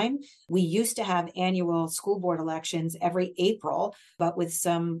time. We used to have annual school board elections every April, but with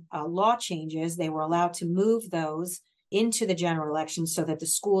some law changes, they were allowed to move those into the general election so that the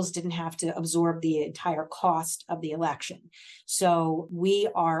schools didn't have to absorb the entire cost of the election. So we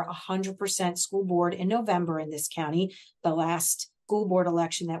are 100% school board in November in this county. The last school board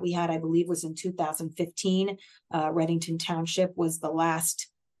election that we had, I believe, was in 2015. Reddington Township was the last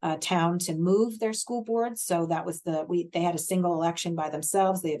town to move their school board. So that was they had a single election by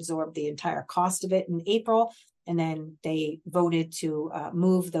themselves. They absorbed the entire cost of it in April. And then they voted to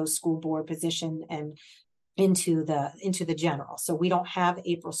move those school board position and into the general. So we don't have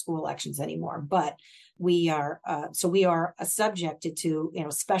April school elections anymore, but we are subjected to,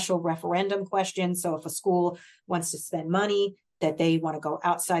 special referendum questions. So if a school wants to spend money that they want to go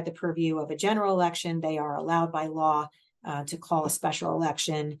outside the purview of a general election, they are allowed by law to call a special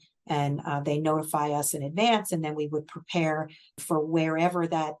election, and they notify us in advance, and then we would prepare for wherever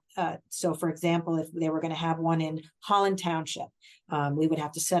that. So for example, if they were going to have one in Holland Township, we would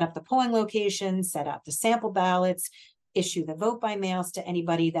have to set up the polling location, set up the sample ballots, issue the vote by mails to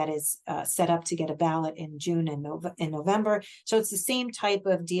anybody that is set up to get a ballot in June and November. So it's the same type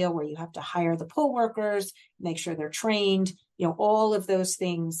of deal where you have to hire the poll workers, make sure they're trained, all of those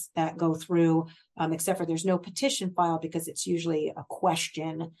things that go through, except for there's no petition file because it's usually a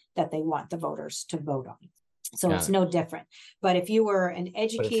question that they want the voters to vote on. So it's no different. But if you were an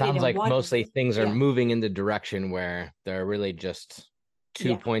educated, but it sounds like mostly things are moving in the direction where there are really just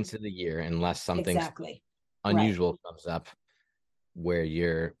 2 points of the year, unless something unusual comes up where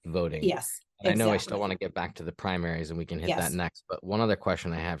you're voting. Yes. I know I still want to get back to the primaries and we can hit that next. But one other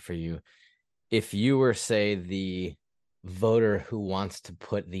question I have for you. If you were, say, the voter who wants to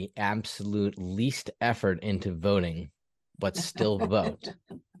put the absolute least effort into voting, but still vote,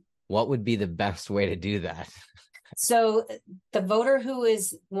 what would be the best way to do that? So the voter who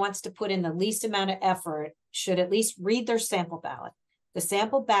wants to put in the least amount of effort should at least read their sample ballot. The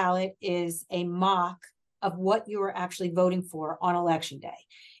sample ballot is a mock of what you are actually voting for on election day.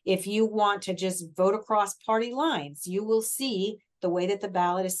 If you want to just vote across party lines, you will see the way that the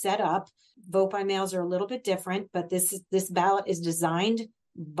ballot is set up. Vote by mails are a little bit different, but this ballot is designed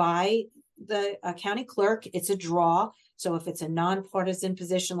by the county clerk. It's a draw. So if it's a nonpartisan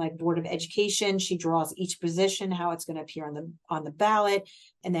position like Board of Education, she draws each position, how it's going to appear on the ballot,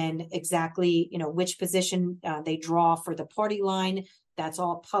 and then exactly which position they draw for the party line. That's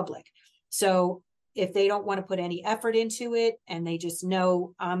all public. So if they don't want to put any effort into it and they just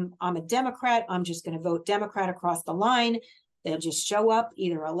know I'm a Democrat, I'm just going to vote Democrat across the line, they'll just show up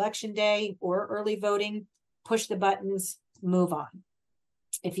either election day or early voting, push the buttons, move on.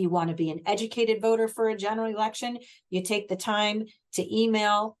 If you want to be an educated voter for a general election, you take the time to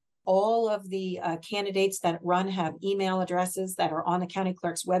email all of the candidates that have email addresses that are on the county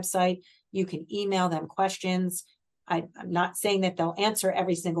clerk's website. You can email them questions. I'm not saying that they'll answer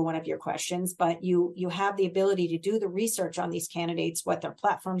every single one of your questions, but you have the ability to do the research on these candidates, what their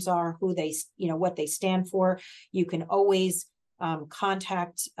platforms are, who they, what they stand for. You can always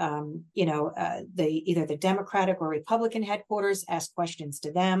contact, either the Democratic or Republican headquarters, ask questions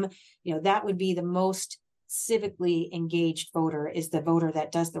to them. That would be the most civically engaged voter, is the voter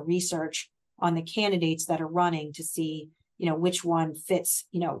that does the research on the candidates that are running to see, which one fits,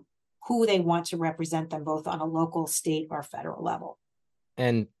 who they want to represent them both on a local, state, or federal level.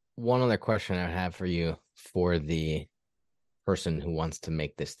 And one other question I have for you, for the person who wants to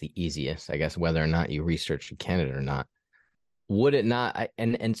make this the easiest, I guess, whether or not you research a candidate or not, would it not,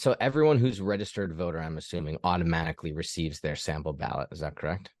 and so everyone who's registered voter, I'm assuming, automatically receives their sample ballot. Is that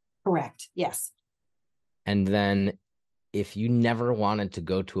correct? Correct. Yes. And then if you never wanted to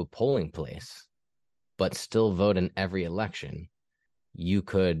go to a polling place, but still vote in every election, you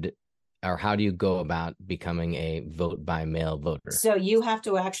could, or how do you go about becoming a vote by mail voter? So you have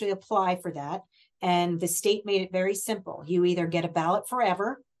to actually apply for that. And the state made it very simple. You either get a ballot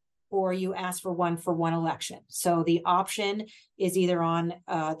forever, or you ask for one election. So the option is either on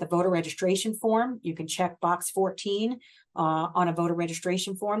the voter registration form. You can check box 14 on a voter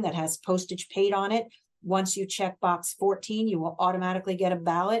registration form that has postage paid on it. Once you check box 14, you will automatically get a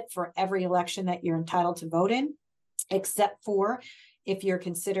ballot for every election that you're entitled to vote in, except for if you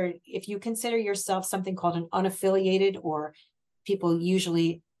consider yourself something called an unaffiliated, or people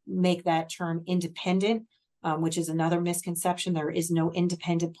usually make that term independent, which is another misconception. There is no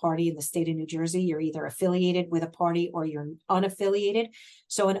independent party in the state of New Jersey. You're either affiliated with a party or you're unaffiliated.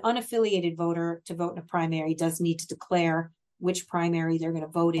 So an unaffiliated voter, to vote in a primary, does need to declare which primary they're going to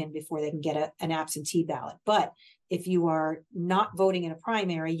vote in before they can get an absentee ballot. But if you are not voting in a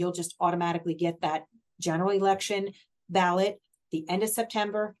primary, you'll just automatically get that general election ballot the end of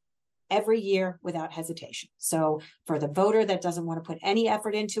September every year without hesitation. So for the voter that doesn't want to put any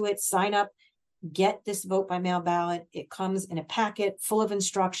effort into it, sign up get this vote by mail ballot. It comes in a packet full of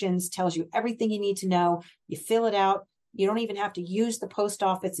instructions, tells you everything you need to know. You fill it out. You don't even have to use the post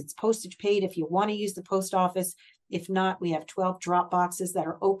office. It's postage paid if you want to use the post office. If not, we have 12 drop boxes that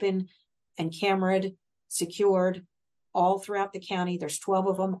are open and cameraed, secured all throughout the county. There's 12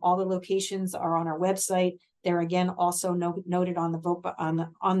 of them. All the locations are on our website. They're again also noted on the vote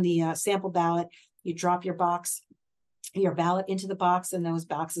on the sample ballot. You drop your ballot into the box, and those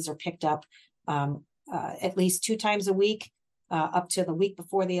boxes are picked up at least 2 times a week, up to the week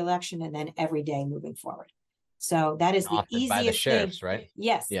before the election, and then every day moving forward. So that is the easiest by the sheriffs, thing, right?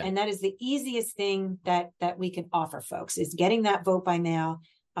 Yes, yeah. And that is the easiest thing that we can offer folks, is getting that vote by mail,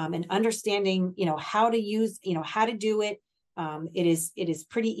 and understanding, how to use, how to do it. It is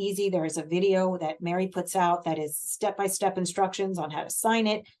pretty easy. There is a video that Mary puts out that is step-by-step instructions on how to sign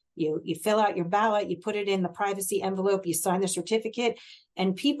it. You fill out your ballot, you put it in the privacy envelope, you sign the certificate,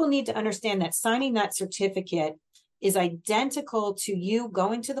 and people need to understand that signing that certificate is identical to you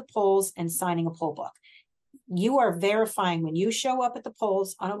going to the polls and signing a poll book. You are verifying when you show up at the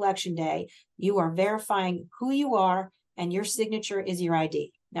polls on election day, you are verifying who you are, and your signature is your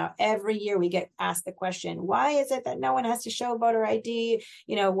ID. Now, every year we get asked the question, why is it that no one has to show voter ID?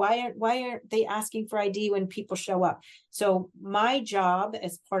 Why aren't they asking for ID when people show up? So my job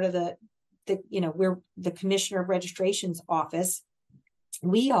as part of we're the Commissioner of Registration's office,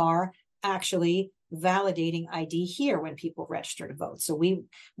 we are actually validating ID here when people register to vote. So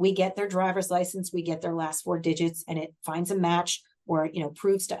we get their driver's license, we get their last 4 digits, and it finds a match, or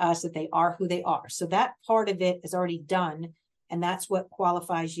proves to us that they are who they are. So that part of it is already done. And that's what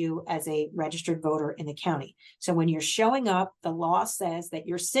qualifies you as a registered voter in the county. So when you're showing up, the law says that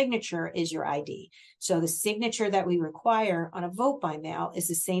your signature is your ID. So the signature that we require on a vote by mail is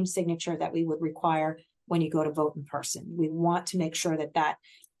the same signature that we would require when you go to vote in person. We want to make sure that that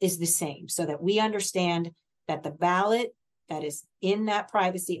is the same, so that we understand that the ballot that is in that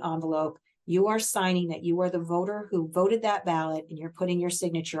privacy envelope, you are signing that you are the voter who voted that ballot, and you're putting your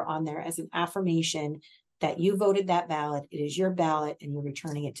signature on there as an affirmation that you voted that ballot. It is your ballot, and you're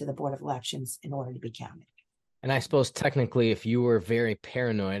returning it to the Board of Elections in order to be counted. And I suppose technically, if you were very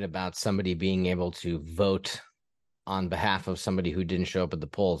paranoid about somebody being able to vote on behalf of somebody who didn't show up at the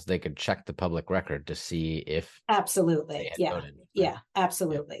polls, they could check the public record to see if absolutely, yeah, voted. Yeah,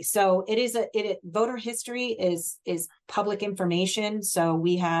 absolutely. Yeah. So voter history is public information. So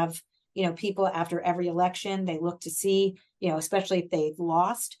we have people after every election, they look to see, especially if they've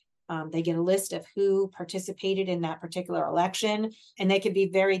lost. They get a list of who participated in that particular election, and they could be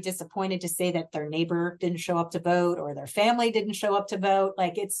very disappointed to say that their neighbor didn't show up to vote, or their family didn't show up to vote.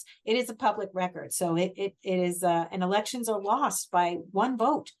 Like it is a public record. So it is, and elections are lost by 1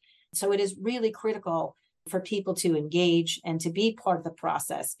 vote. So it is really critical for people to engage and to be part of the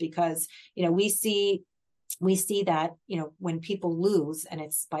process, because, we see that, when people lose, and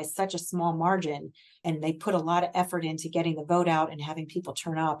it's by such a small margin, and they put a lot of effort into getting the vote out and having people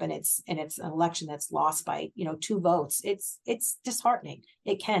turn up, and it's an election that's lost by, 2 votes. It's disheartening.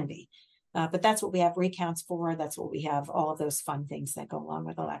 It can be. But that's what we have recounts for. That's what we have, all of those fun things that go along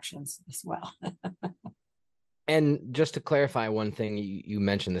with elections as well. And just to clarify one thing, you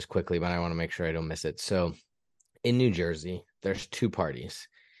mentioned this quickly, but I want to make sure I don't miss it. So in New Jersey, there's 2 parties.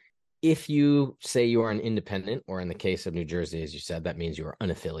 If you say you are an independent, or in the case of New Jersey, as you said, that means you are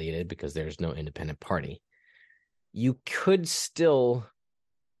unaffiliated because there's no independent party, you could still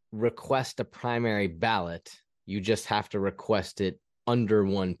request a primary ballot. You just have to request it under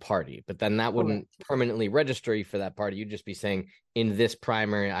one party, but then that wouldn't permanently register you for that party. You'd just be saying, in this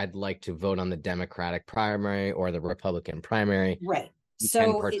primary, I'd like to vote on the Democratic primary or the Republican primary. Right.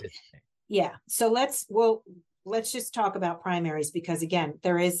 So yeah. So let's just talk about primaries, because again,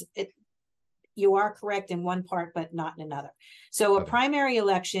 you are correct in one part, but not in another. So a primary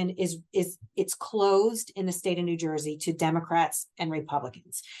election it's closed in the state of New Jersey to Democrats and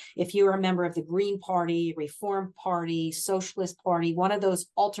Republicans. If you're a member of the Green Party, Reform Party, Socialist Party, one of those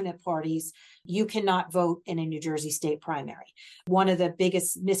alternate parties, you cannot vote in a New Jersey state primary. One of the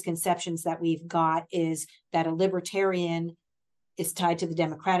biggest misconceptions that we've got is that a libertarian is tied to the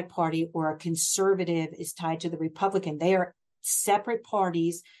Democratic Party, or a conservative is tied to the Republican. They are separate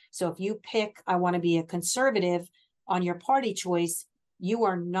parties. So if you pick, I want to be a conservative on your party choice, you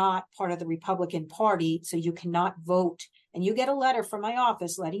are not part of the Republican Party, so you cannot vote. And you get a letter from my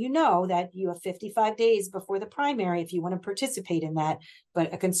office letting you know that you have 55 days before the primary if you want to participate in that.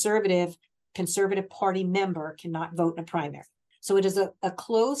 But a conservative party member cannot vote in a primary. So it is a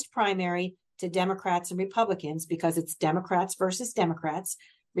closed primary to Democrats and Republicans, because it's Democrats versus Democrats,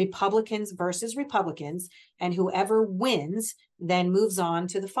 Republicans versus Republicans, and whoever wins then moves on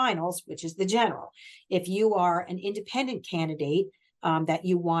to the finals, which is the general. If you are an independent candidate that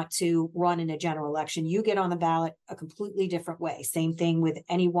you want to run in a general election, you get on the ballot a completely different way. Same thing with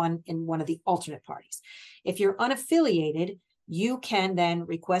anyone in one of the alternate parties. If you're unaffiliated, you can then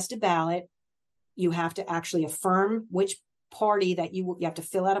request a ballot. You have to actually affirm which party that you have to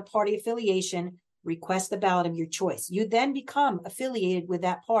fill out a party affiliation, request the ballot of your choice. You then become affiliated with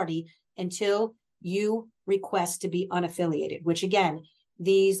that party until you request to be unaffiliated, which again,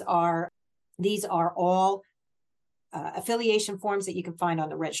 these are all affiliation forms that you can find on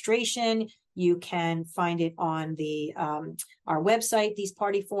the registration. You can find it on the our website, these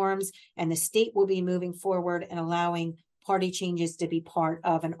party forms, and the state will be moving forward and allowing party changes to be part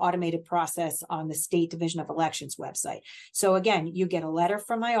of an automated process on the State Division of Elections website. So again, you get a letter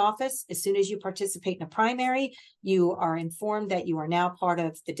from my office. As soon as you participate in a primary, you are informed that you are now part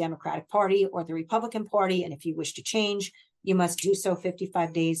of the Democratic Party or the Republican Party. And if you wish to change, you must do so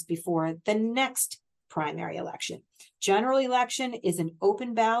 55 days before the next primary election. General election is an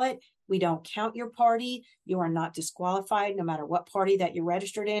open ballot. We don't count your party. You are not disqualified no matter what party that you're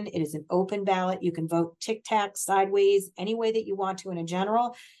registered in. It is an open ballot. You can vote tic-tac, sideways, any way that you want to in a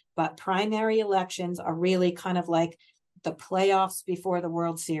general. But primary elections are really kind of like the playoffs before the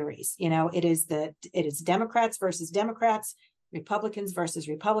World Series. You know, it is Democrats versus Democrats, Republicans versus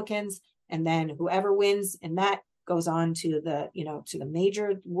Republicans, and then whoever wins in that goes on to the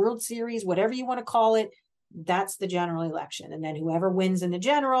major World Series, whatever you want to call it. That's the general election. And then whoever wins in the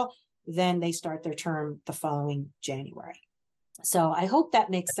general, then they start their term the following January. So I hope that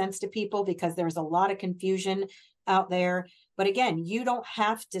makes sense to people, because there's a lot of confusion out there. But again, you don't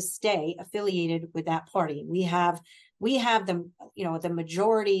have to stay affiliated with that party. We have the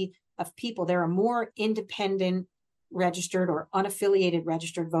majority of people. There are more independent registered or unaffiliated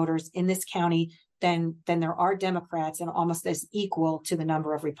registered voters in this county than there are Democrats, and almost as equal to the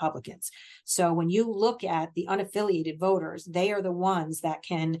number of Republicans. So when you look at the unaffiliated voters, they are the ones that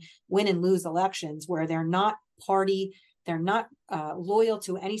can win and lose elections where they're not loyal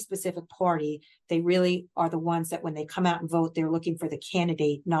to any specific party. They really are the ones that when they come out and vote, they're looking for the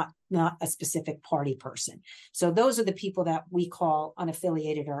candidate, not a specific party person. So those are the people that we call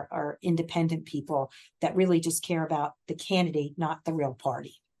unaffiliated or independent people that really just care about the candidate, not the real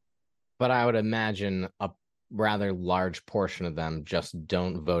party. But I would imagine a rather large portion of them just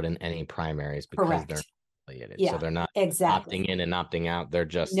don't vote in any primaries because Correct. they're affiliated. Yeah, so they're not exactly opting in and opting out. They're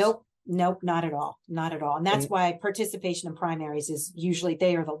just Nope, not at all. Not at all. And that's why participation in primaries is usually,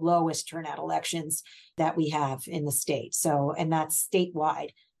 they are the lowest turnout elections that we have in the state. So, and that's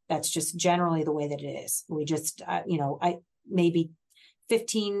statewide. That's just generally the way that it is. We just, maybe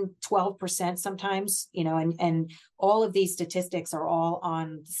 15-12% sometimes, and all of these statistics are all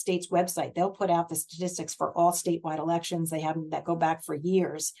on the state's website. They'll put out the statistics for all statewide elections. They have them that go back for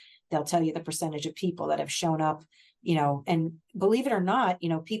years. They'll tell you the percentage of people that have shown up, and believe it or not,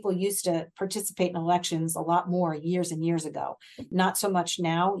 people used to participate in elections a lot more years and years ago. Not so much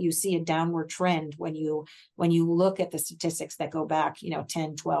now. You see a downward trend when you look at the statistics that go back,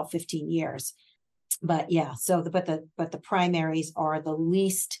 10, 12, 15 years. But yeah, so the primaries are the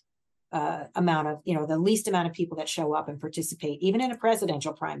least amount of people that show up and participate. Even in a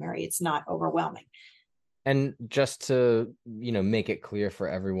presidential primary, it's not overwhelming. And just to make it clear for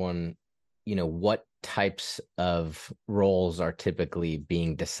everyone, what types of roles are typically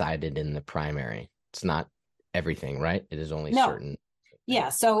being decided in the primary. It's not everything, right? It is only certain. Yeah.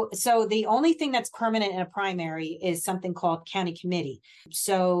 So the only thing that's permanent in a primary is something called county committee.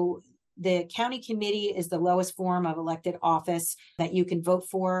 So the county committee is the lowest form of elected office that you can vote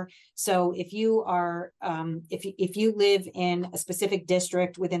for. So if you are, if you live in a specific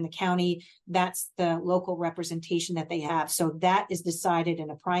district within the county, that's the local representation that they have. So that is decided in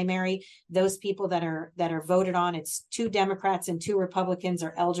a primary. Those people that are voted on, it's 2 Democrats and 2 Republicans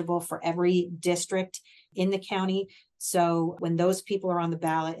are eligible for every district in the county. So when those people are on the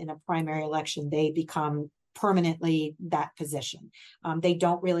ballot in a primary election, they become permanently that position. They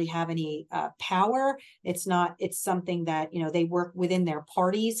don't really have any power. It's something that, they work within their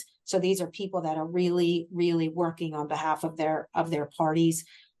parties. So these are people that are really, really working on behalf of their parties.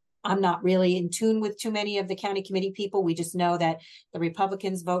 I'm not really in tune with too many of the county committee people. We just know that the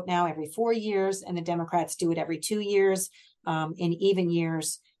Republicans vote now every 4 years and the Democrats do it every 2 years in even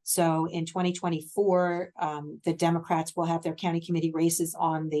years. So in 2024, the Democrats will have their county committee races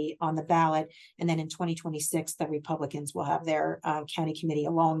on the ballot. And then in 2026, the Republicans will have their county committee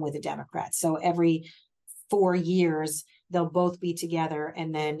along with the Democrats. So every 4 years, they'll both be together.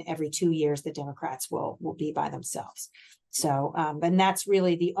 And then every 2 years, the Democrats will be by themselves. So, and that's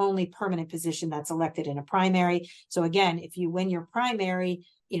really the only permanent position that's elected in a primary. So again, if you win your primary,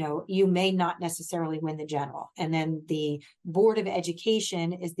 you may not necessarily win the general. And then the Board of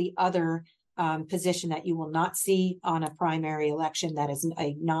Education is the other position that you will not see on a primary election. That is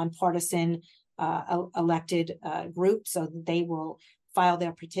a nonpartisan elected group. So they will file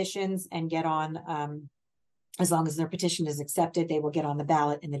their petitions and get on, as long as their petition is accepted, they will get on the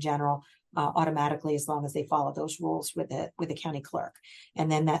ballot in the general automatically, as long as they follow those rules with the county clerk.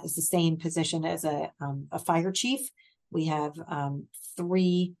 And then that is the same position as a fire chief. We have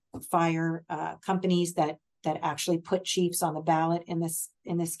 3 fire companies that actually put chiefs on the ballot in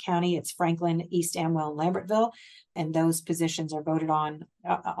this county. It's Franklin, East Amwell, and Lambertville, and those positions are voted on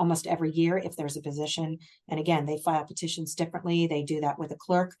almost every year if there's a position. And again, they file petitions differently. They do that with a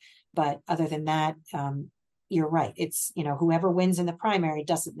clerk, but other than that, you're right. It's, whoever wins in the primary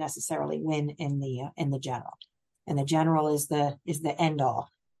doesn't necessarily win in the general, and the general is the end all.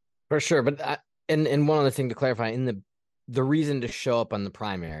 For sure. But and one other thing to clarify, in the reason to show up on the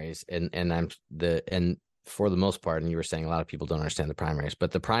primaries, and for the most part, and you were saying a lot of people don't understand the primaries,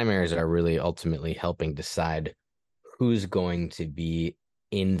 but the primaries are really ultimately helping decide who's going to be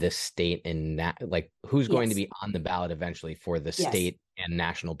in the state and who's going to be on the ballot eventually for the state and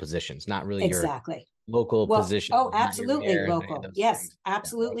national positions, not really exactly. your local position. Oh, absolutely local. Yes, things.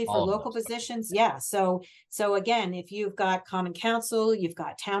 absolutely, for local positions. Yeah. So again, if you've got common council, you've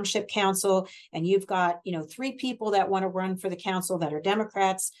got township council, and you've got, 3 people that want to run for the council that are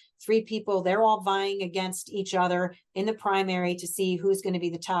Democrats, 3 people, they're all vying against each other in the primary to see who's going to be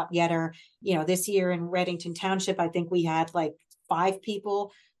the top getter. This year in Reddington Township, I think we had 5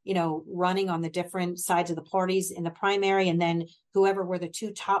 people, running on the different sides of the parties in the primary. And then whoever were the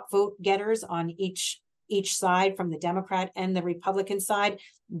 2 top vote getters on each side, from the Democrat and the Republican side,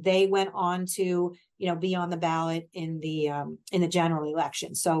 they went on to, be on the ballot in the general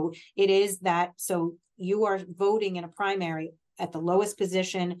election. So it is that. So you are voting in a primary at the lowest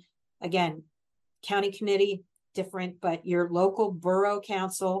position. Again, county committee, different, but your local borough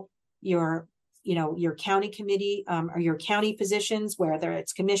council, your county committee, or your county positions, whether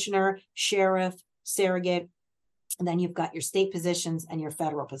it's commissioner, sheriff, surrogate, and then you've got your state positions and your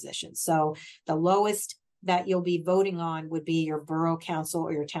federal positions. So the lowest that you'll be voting on would be your borough council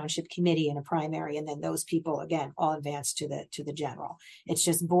or your township committee in a primary. And then those people, again, all advance to the general. It's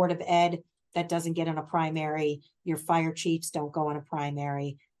just Board of Ed that doesn't get in a primary. Your fire chiefs don't go in a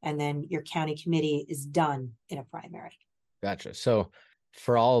primary. And then your county committee is done in a primary. Gotcha. So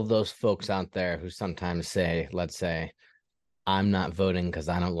for all of those folks out there who sometimes say, let's say, I'm not voting because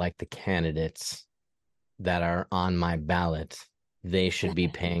I don't like the candidates that are on my ballot, they should be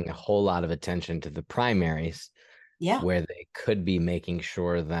paying a whole lot of attention to the primaries, where they could be making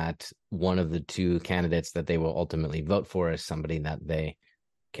sure that one of the 2 candidates that they will ultimately vote for is somebody that they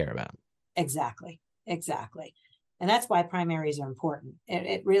care about. Exactly. And that's why primaries are important.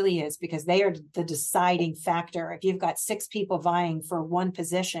 It really is, because they are the deciding factor. If you've got 6 people vying for one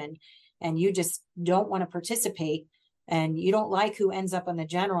position and you just don't want to participate, and you don't like who ends up on the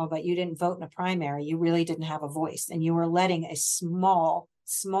general, but you didn't vote in a primary, you really didn't have a voice. And you were letting a small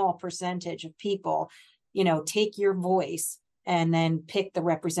percentage of people, take your voice and then pick the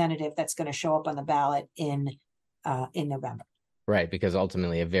representative that's going to show up on the ballot in November. Right, because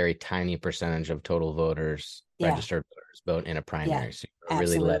ultimately a very tiny percentage of total voters, registered voters, vote in a primary. So you're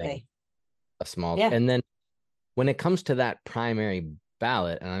really letting a small. And then when it comes to that primary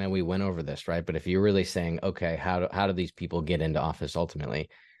ballot, and I know we went over this, right? But if you're really saying, okay, how do these people get into office ultimately?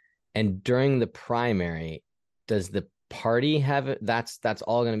 And during the primary, does the party have it? That's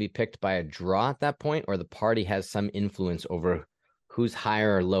all going to be picked by a draw at that point, or the party has some influence over who's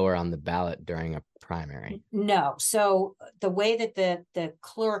higher or lower on the ballot during a primary? No. So the way that the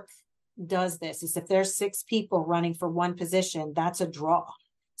clerk does this is, if there's 6 people running for one position, that's a draw.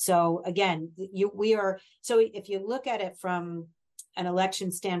 So again, so if you look at it from an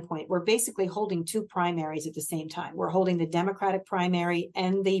election standpoint, we're basically holding 2 primaries at the same time. We're holding the Democratic primary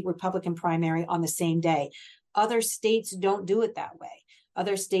and the Republican primary on the same day. Other states don't do it that way.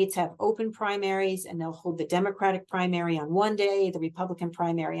 Other states have open primaries, and they'll hold the Democratic primary on one day, the Republican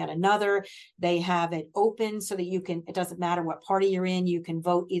primary on another. They have it open so that it doesn't matter what party you're in, you can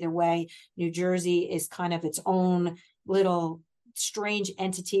vote either way. New Jersey is kind of its own little strange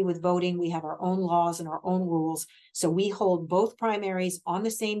entity with voting. We have our own laws and our own rules. So we hold both primaries on the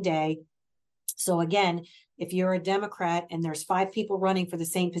same day. So again, if you're a Democrat and there's 5 people running for the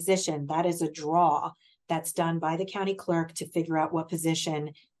same position, that is a draw that's done by the county clerk to figure out what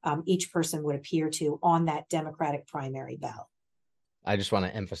position each person would appear to on that Democratic primary ballot. I just want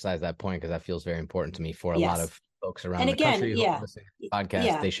to emphasize that point because that feels very important to me for a lot of folks around And the again, country who are listening to the podcast,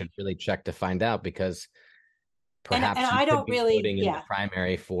 yeah. they should really check to find out, because And perhaps you I could don't be really, voting in the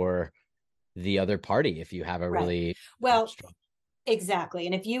primary for the other party if you have a right. really Well, strong. exactly.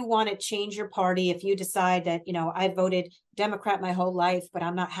 And if you want to change your party, if you decide that, I voted Democrat my whole life, but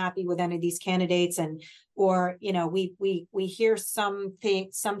I'm not happy with any of these candidates, or, we hear something,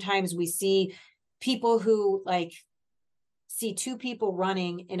 sometimes we see people who see two people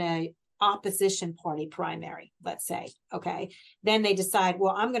running in a opposition party primary, let's say, okay, then they decide,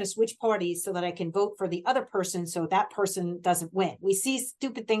 well, I'm going to switch parties so that I can vote for the other person so that person doesn't win. We see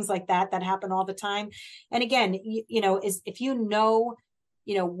stupid things like that happen all the time. And again, is if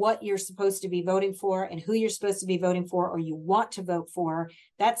what you're supposed to be voting for and who you're supposed to be voting for, or you want to vote for,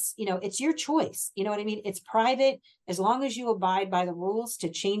 that's, it's your choice. You know what I mean? It's private. As long as you abide by the rules to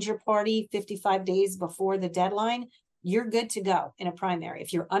change your party 55 days before the deadline, you're good to go in a primary.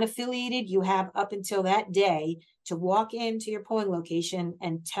 If you're unaffiliated, you have up until that day to walk into your polling location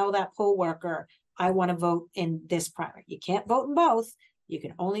and tell that poll worker, I want to vote in this primary. You can't vote in both. You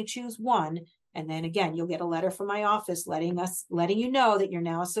can only choose one. And then again, you'll get a letter from my office letting you know that you're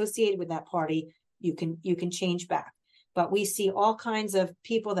now associated with that party. You can change back. But we see all kinds of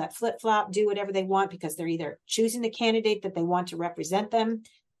people that flip-flop, do whatever they want because they're either choosing the candidate that they want to represent them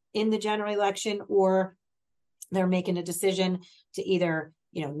in the general election, or they're making a decision to either,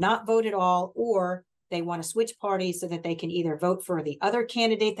 not vote at all, or they want to switch parties so that they can either vote for the other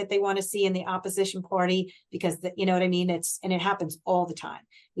candidate that they want to see in the opposition party, because you know what I mean? And it happens all the time.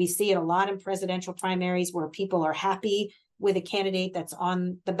 We see it a lot in presidential primaries where people are happy with a candidate that's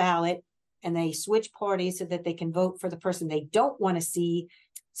on the ballot and they switch parties so that they can vote for the person they don't want to see.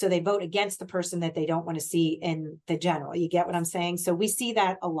 So they vote against the person that they don't want to see in the general. You get what I'm saying? So we see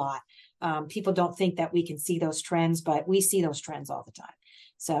that a lot. People don't think that we can see those trends, but we see those trends all the time.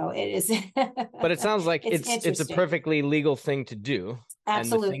 So it is. But it sounds like it's a perfectly legal thing to do.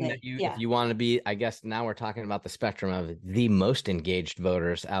 Absolutely. And the thing that if you want to be, I guess now we're talking about the spectrum of the most engaged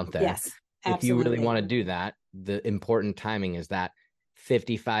voters out there. Yes, absolutely. If you really want to do that, the important timing is that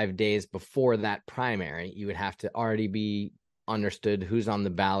 55 days before that primary, you would have to already be understood who's on the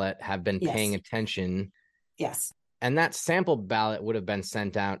ballot, have been paying attention. Yes. And that sample ballot would have been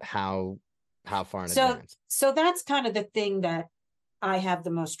sent out how far in advance? So that's kind of the thing that I have the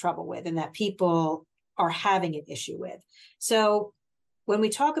most trouble with and that people are having an issue with. So when we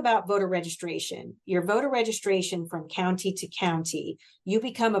talk about voter registration, your voter registration from county to county, you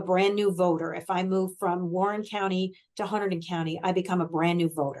become a brand new voter. If I move from Warren County to Hunterdon County, I become a brand new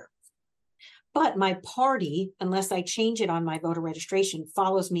voter. But my party, unless I change it on my voter registration,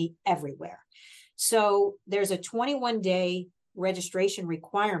 follows me everywhere. So there's a 21-day registration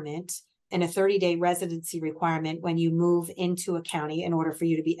requirement and a 30-day residency requirement when you move into a county in order for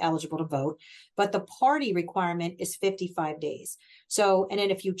you to be eligible to vote. But the party requirement is 55 days. So, and then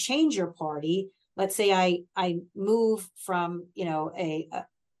if you change your party, let's say I move from,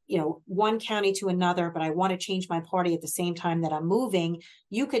 one county to another, but I want to change my party at the same time that I'm moving,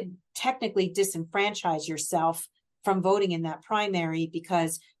 you could technically disenfranchise yourself from voting in that primary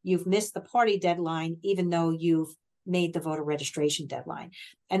because you've missed the party deadline, even though you've made the voter registration deadline.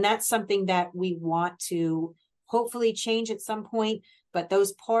 And that's something that we want to hopefully change at some point. But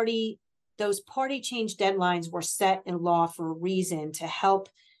those party change deadlines were set in law for a reason, to help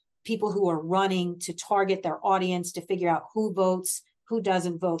people who are running to target their audience, to figure out who votes, who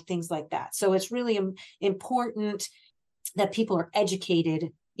doesn't vote, things like that. So it's really important that people are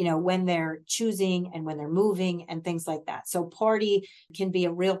educated, when they're choosing and when they're moving and things like that. So party can be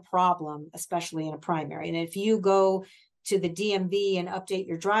a real problem, especially in a primary. And if you go to the DMV and update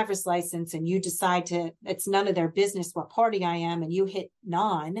your driver's license and you decide it's none of their business what party I am, and you hit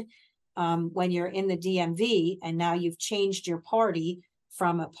non when you're in the DMV, and now you've changed your party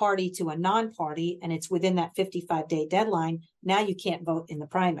from a party to a non-party, and it's within that 55-day deadline, now you can't vote in the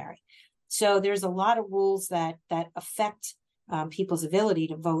primary. So there's a lot of rules that affect people's ability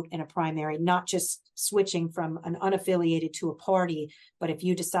to vote in a primary, not just switching from an unaffiliated to a party, but if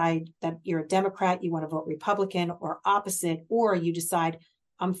you decide that you're a Democrat, you want to vote Republican or opposite, or you decide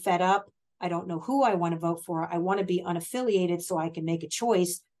I'm fed up, I don't know who I want to vote for, I want to be unaffiliated so I can make a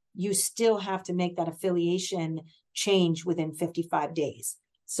choice, you still have to make that affiliation change within 55 days.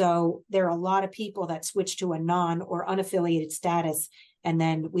 So there are a lot of people that switch to a non or unaffiliated status, and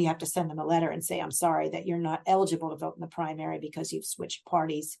then we have to send them a letter and say, I'm sorry that you're not eligible to vote in the primary because you've switched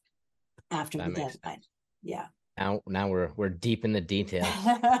parties after the deadline. Sense. Yeah. Now we're deep in the details.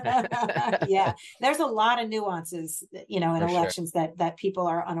 Yeah. There's a lot of nuances, in For elections sure. that people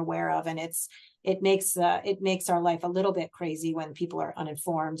are unaware of. And it makes our life a little bit crazy when people are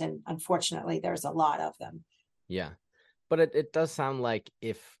uninformed. And unfortunately, there's a lot of them. Yeah. But it does sound like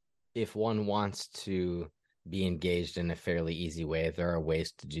if one wants to be engaged in a fairly easy way, there are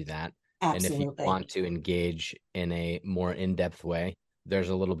ways to do that. And if you Absolutely. want to engage in a more in-depth way, there's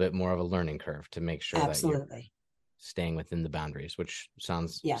a little bit more of a learning curve to make sure that you're Absolutely. staying within the boundaries, which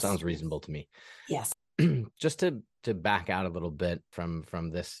Yes. sounds reasonable to me. Yes. Just to back out a little bit from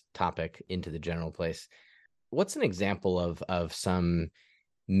this topic into the general place, what's an example of some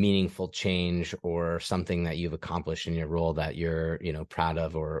meaningful change or something that you've accomplished in your role that you're, proud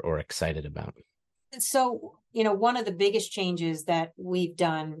of or excited about? So, one of the biggest changes that we've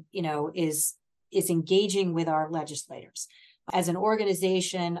done, is engaging with our legislators. As an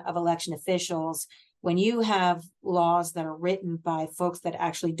organization of election officials, when you have laws that are written by folks that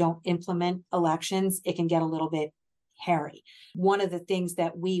actually don't implement elections, it can get a little bit hairy. One of the things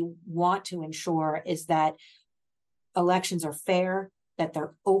that we want to ensure is that elections are fair, that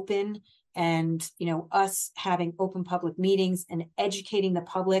they're open, and us having open public meetings and educating the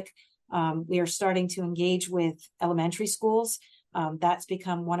public. We are starting to engage with elementary schools. That's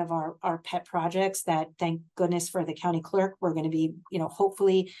become one of our pet projects that, thank goodness for the county clerk, we're going to be,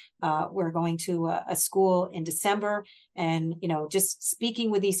 hopefully we're going to a school in December and, just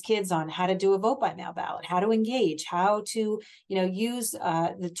speaking with these kids on how to do a vote by mail ballot, how to engage, how to, use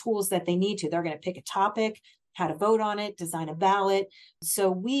the tools that they need to. They're going to pick a topic, how to vote on it, design a ballot.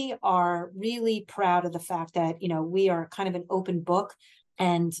 So we are really proud of the fact that, we are kind of an open book.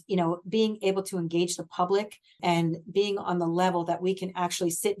 And, being able to engage the public and being on the level that we can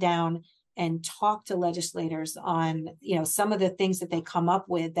actually sit down and talk to legislators on, some of the things that they come up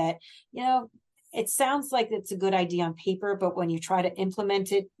with that, it sounds like it's a good idea on paper, but when you try to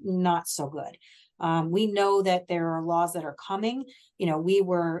implement it, not so good. We know that there are laws that are coming. We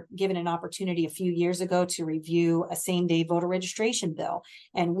were given an opportunity a few years ago to review a same-day voter registration bill,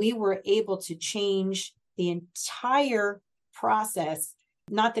 and we were able to change the entire process.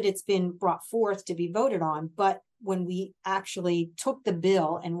 Not that it's been brought forth to be voted on, but when we actually took the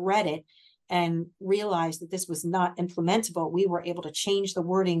bill and read it and realized that this was not implementable, we were able to change the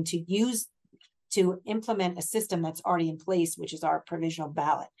wording to implement a system that's already in place, which is our provisional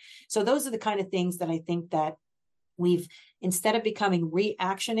ballot. So those are the kind of things that I think that we've, instead of becoming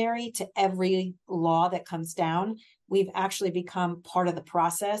reactionary to every law that comes down, we've actually become part of the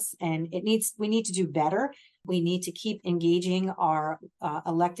process, and we need to do better. We need to keep engaging our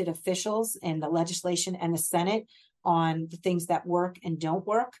elected officials in the legislation and the Senate on the things that work and don't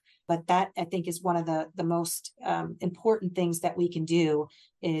work. But that, I think, is one of the most important things that we can do,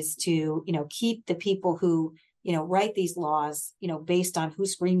 is to, keep the people who, write these laws, based on who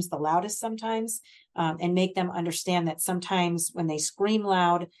screams the loudest sometimes, and make them understand that sometimes when they scream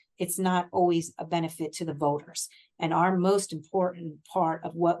loud, it's not always a benefit to the voters. And our most important part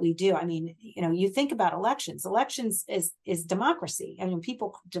of what we do, I mean, you think about elections is democracy. I mean,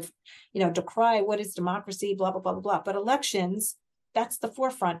 people, decry what is democracy, blah, blah, blah, blah, blah. But elections, that's the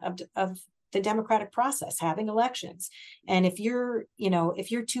forefront of the democratic process, having elections. And if you're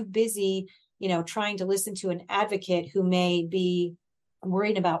too busy, trying to listen to an advocate who may be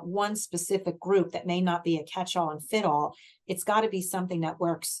worried about one specific group that may not be a catch-all and fit-all, it's got to be something that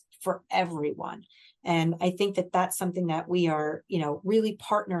works for everyone. And I think that that's something that we are, really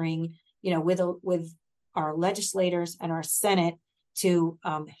partnering, with our legislators and our Senate to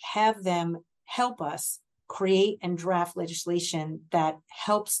have them help us create and draft legislation that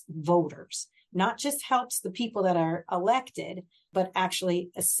helps voters, not just helps the people that are elected, but actually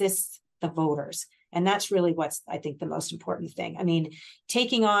assists the voters. And that's really what's, I think, the most important thing. I mean,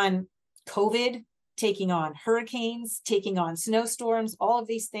 taking on COVID, taking on hurricanes, taking on snowstorms, all of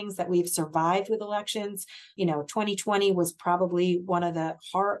these things that we've survived with elections. 2020 was probably one of the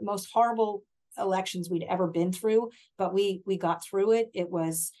most horrible elections we'd ever been through, but we got through it. It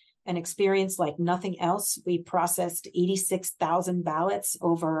was an experience like nothing else. We processed 86,000 ballots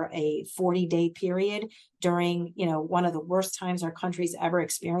over a 40-day period during, one of the worst times our country's ever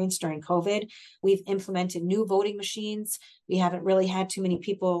experienced during COVID. We've implemented new voting machines. We haven't really had too many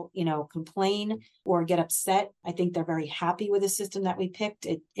people, complain or get upset. I think they're very happy with the system that we picked.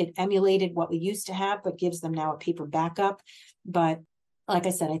 It emulated what we used to have, but gives them now a paper backup. But like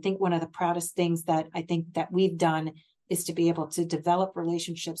I said, I think one of the proudest things that I think that we've done is to be able to develop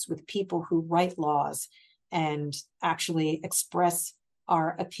relationships with people who write laws and actually express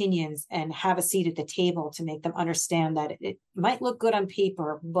our opinions and have a seat at the table to make them understand that it might look good on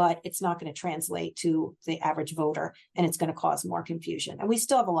paper, but it's not going to translate to the average voter, and it's going to cause more confusion. And we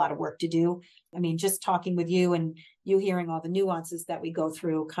still have a lot of work to do. I mean, just talking with you and you hearing all the nuances that we go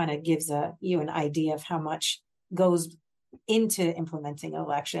through kind of gives you an idea of how much goes into implementing an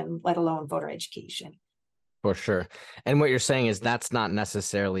election, let alone voter education. For sure. And what you're saying is that's not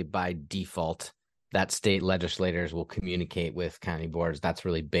necessarily by default that state legislators will communicate with county boards. That's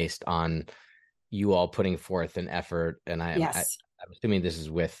really based on you all putting forth an effort. And Yes. I'm assuming this is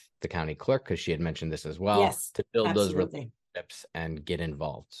with the county clerk because she had mentioned this as well, Yes, to build those absolutely. relationships and get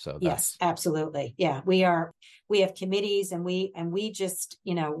involved. So Yes, that's absolutely. Yeah, we have committees and we just,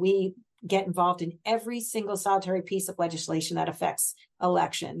 we get involved in every single solitary piece of legislation that affects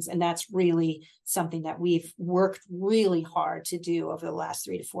elections. And that's really something that we've worked really hard to do over the last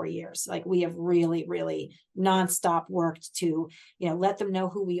 3 to 4 years. Like we have really, really nonstop worked to, let them know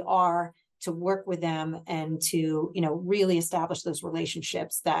who we are, to work with them and to, really establish those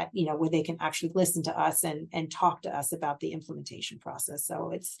relationships that, where they can actually listen to us and talk to us about the implementation process.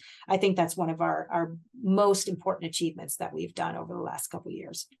 So I think that's one of our most important achievements that we've done over the last couple of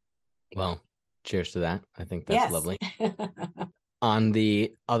years. Well, cheers to that. I think that's Yes. lovely. On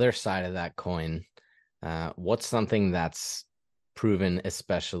the other side of that coin, what's something that's proven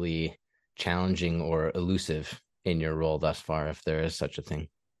especially challenging or elusive in your role thus far, if there is such a thing?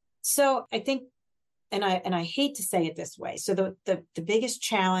 So I think, and I hate to say it this way. So the biggest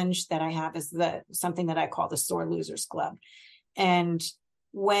challenge that I have is something that I call the sore losers club. And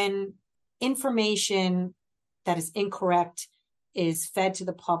when information that is incorrect is fed to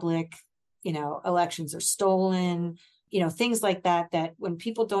the public, elections are stolen, things like that, that when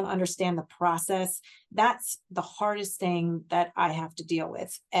people don't understand the process, that's the hardest thing that I have to deal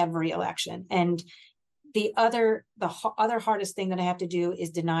with every election. And the other hardest thing that I have to do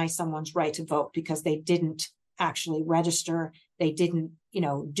is deny someone's right to vote because they didn't actually register. They didn't,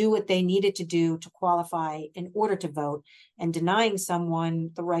 do what they needed to do to qualify in order to vote. And denying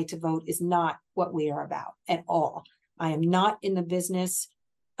someone the right to vote is not what we are about at all. I am not in the business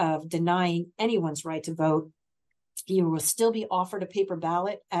of denying anyone's right to vote. You will still be offered a paper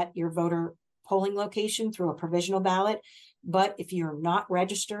ballot at your voter polling location through a provisional ballot. But if you're not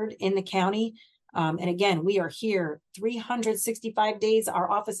registered in the county, and again, we are here 365 days. Our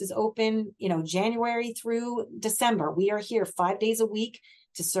office is open, January through December. We are here 5 days a week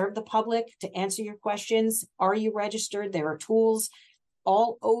to serve the public, to answer your questions. Are you registered? There are tools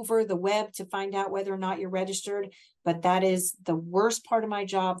all over the web to find out whether or not you're registered. But that is the worst part of my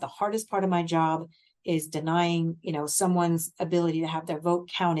job. The hardest part of my job is denying, someone's ability to have their vote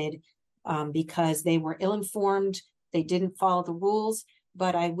counted because they were ill-informed. They didn't follow the rules.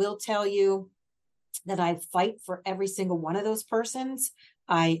 But I will tell you that I fight for every single one of those persons.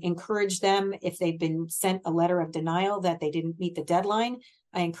 I encourage them, if they've been sent a letter of denial that they didn't meet the deadline,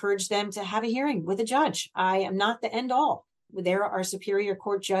 I encourage them to have a hearing with a judge. I am not the end all. There are Superior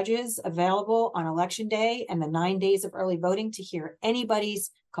Court judges available on election day and the 9 days of early voting to hear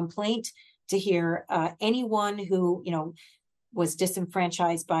anybody's complaint, to hear anyone who, was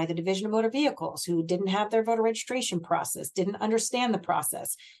disenfranchised by the Division of Motor Vehicles, who didn't have their voter registration process, didn't understand the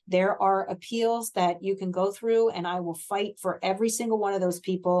process. There are appeals that you can go through, and I will fight for every single one of those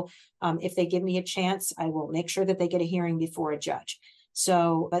people. If they give me a chance, I will make sure that they get a hearing before a judge.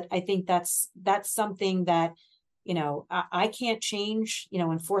 So, but I think that's something that, I can't change.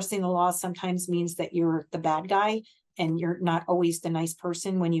 Enforcing the law sometimes means that you're the bad guy and you're not always the nice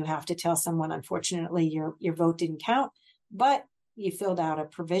person when you have to tell someone, unfortunately, your vote didn't count. But you filled out a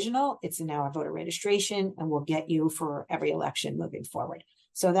provisional, it's now a voter registration, and we'll get you for every election moving forward.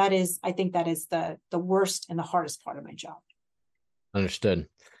 So I think that is the worst and the hardest part of my job. Understood.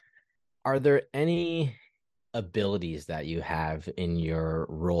 Are there any abilities that you have in your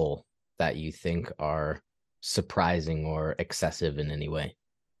role that you think are surprising or excessive in any way?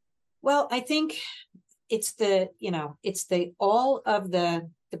 Well, I think it's all of the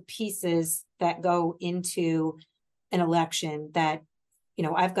pieces that go into an election that,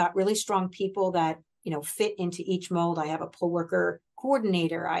 I've got really strong people that, fit into each mold. I have a poll worker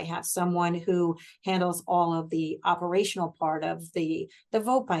coordinator. I have someone who handles all of the operational part of the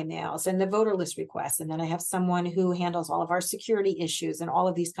vote by mails and the voter list requests. And then I have someone who handles all of our security issues and all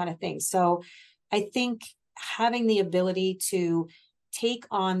of these kind of things. So I think having the ability to take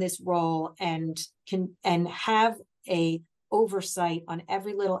on this role and have a oversight on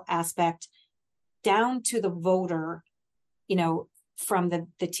every little aspect down to the voter, from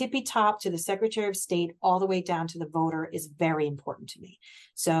the tippy top to the Secretary of State, all the way down to the voter is very important to me.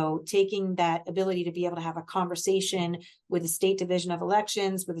 So taking that ability to be able to have a conversation with the State Division of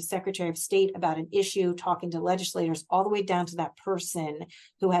Elections, with the Secretary of State about an issue, talking to legislators, all the way down to that person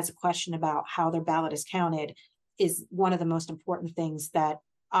who has a question about how their ballot is counted is one of the most important things that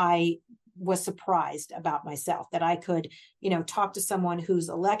I was surprised about myself, that I could, talk to someone who's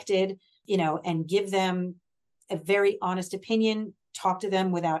elected, and give them a very honest opinion, talk to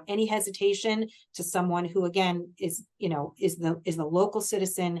them without any hesitation, to someone who, again, is the local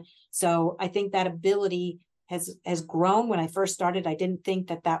citizen. So I think that ability has grown. When I first started, I didn't think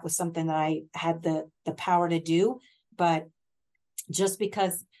that was something that I had the power to do, but just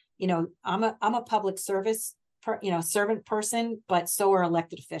because, I'm a public service servant person, but so are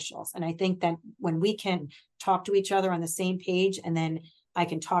elected officials. And I think that when we can talk to each other on the same page, and then I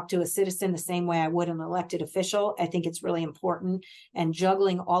can talk to a citizen the same way I would an elected official, I think it's really important. And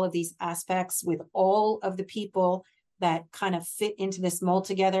juggling all of these aspects with all of the people that kind of fit into this mold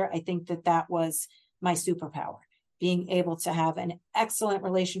together, I think that was my superpower. Being able to have an excellent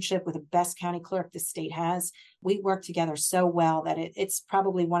relationship with the best county clerk the state has. We work together so well that it's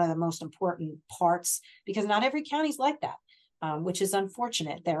probably one of the most important parts, because not every county's like that, which is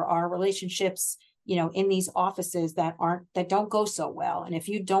unfortunate. There are relationships, in these offices that don't go so well. And if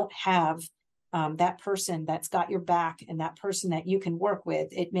you don't have that person that's got your back and that person that you can work with,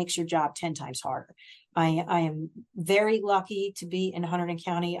 it makes your job 10 times harder. I am very lucky to be in Hunterdon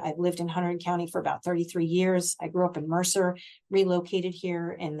County. I've lived in Hunterdon County for about 33 years. I grew up in Mercer, relocated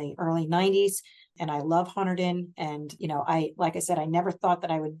here in the early 90s, and I love Hunterdon. And, like I said, I never thought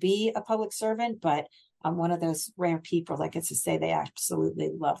that I would be a public servant, but I'm one of those rare people that gets to say they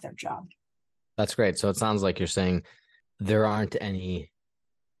absolutely love their job. That's great. So it sounds like you're saying there aren't any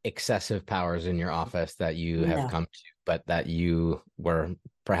excessive powers in your office that you have come to, but that you were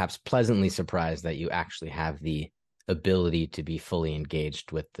perhaps pleasantly surprised that you actually have the ability to be fully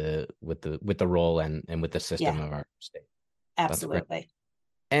engaged with the role and with the system of our state. Absolutely.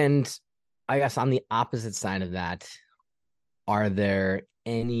 And I guess on the opposite side of that, are there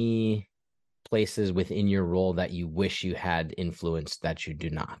any places within your role that you wish you had influenced that you do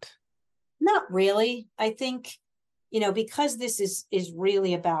not? Not really. I think, because this is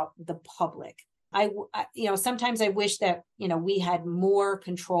really about the public. I sometimes I wish that, we had more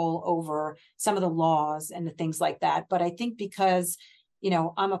control over some of the laws and the things like that. But I think because,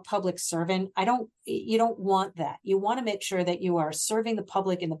 I'm a public servant, you don't want that. You want to make sure that you are serving the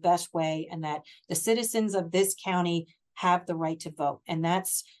public in the best way, and that the citizens of this county have the right to vote. And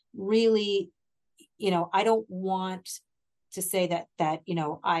that's really, I don't want to say that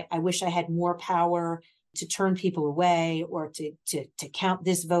I wish I had more power to turn people away, or to count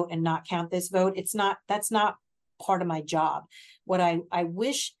this vote and not count this vote. That's not part of my job. What I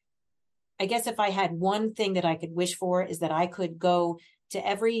wish, I guess if I had one thing that I could wish for, is that I could go to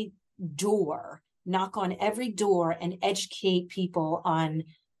every door, knock on every door, and educate people on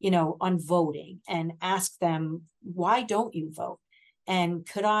voting, and ask them, why don't you vote? And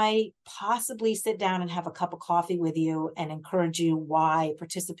could I possibly sit down and have a cup of coffee with you and encourage you why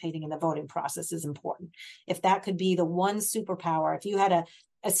participating in the voting process is important? If that could be the one superpower, if you had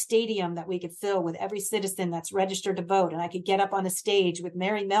a stadium that we could fill with every citizen that's registered to vote, and I could get up on the stage with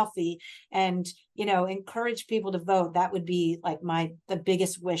Mary Melfi and, encourage people to vote, that would be like the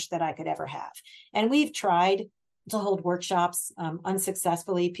biggest wish that I could ever have. And we've tried to hold workshops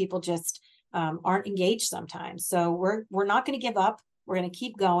unsuccessfully. People just aren't engaged sometimes. So we're not going to give up. We're going to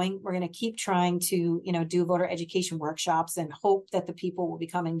keep going. We're going to keep trying to, do voter education workshops and hope that the people will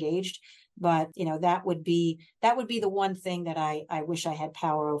become engaged. But, that would be the one thing that I wish I had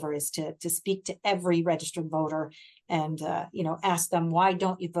power over, is to speak to every registered voter and, ask them, why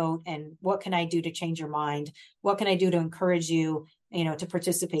don't you vote? And what can I do to change your mind? What can I do to encourage you, to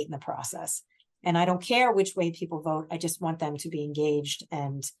participate in the process? And I don't care which way people vote. I just want them to be engaged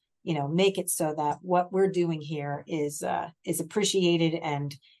and, make it so that what we're doing here is appreciated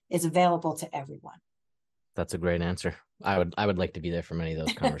and is available to everyone. That's a great answer. I would like to be there for many of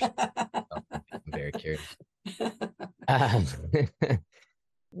those conversations. I'm very curious.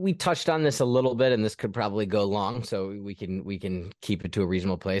 We touched on this a little bit, and this could probably go long, so we can keep it to a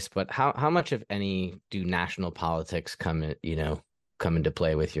reasonable place. But how much, if any, do national politics come into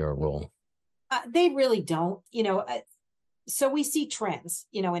play with your role? They really don't. So we see trends,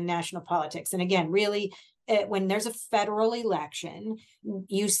 in national politics. And again, really, when there's a federal election,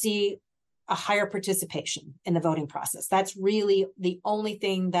 you see a higher participation in the voting process. That's really the only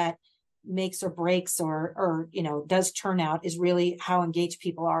thing that makes or breaks or does turn out, is really how engaged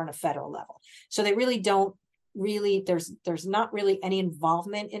people are on a federal level. So they really don't there's not really any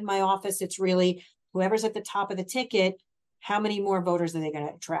involvement in my office. It's really whoever's at the top of the ticket, how many more voters are they going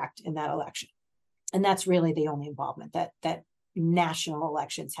to attract in that election? And that's really the only involvement that national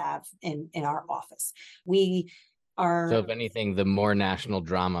elections have in our office. We So are if anything, the more national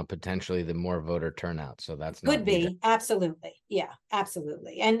drama, potentially the more voter turnout. So that's could not you guys. be. Absolutely. Yeah,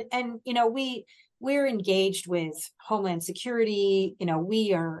 absolutely. And we're engaged with Homeland Security.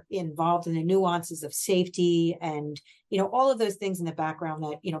 We are involved in the nuances of safety and all of those things in the background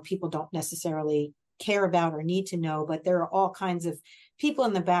that people don't necessarily care about or need to know, but there are all kinds of people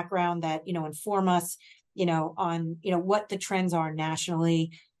in the background that inform us on what the trends are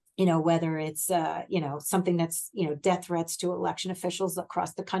nationally, whether it's something that's death threats to election officials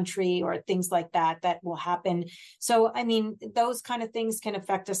across the country or things like that will happen. So I mean, those kind of things can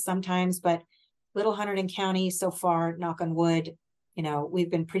affect us sometimes, but little Hunterdon County so far, knock on wood,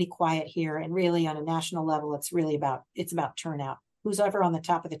 we've been pretty quiet here. And really on a national level, it's about turnout. Who's ever on the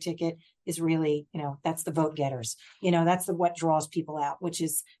top of the ticket is really, that's the vote getters. That's what draws people out, which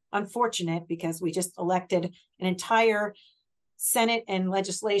is unfortunate because we just elected an entire Senate and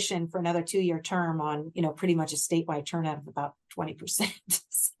legislation for another 2-year term on, pretty much a statewide turnout of about 20%.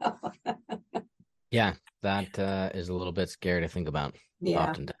 So Yeah, that is a little bit scary to think about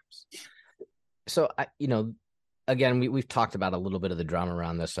oftentimes. So, again, we've talked about a little bit of the drama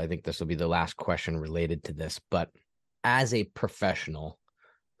around this. So I think this will be the last question related to this. But as a professional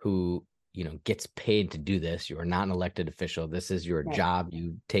who, gets paid to do this, you are not an elected official. This is your job.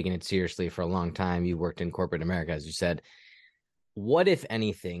 You've taken it seriously for a long time. You worked in corporate America, as you said. What, if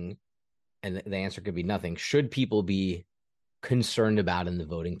anything, and the answer could be nothing, should people be concerned about in the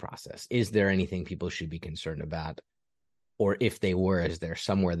voting process? Is there anything people should be concerned about? Or if they were, is there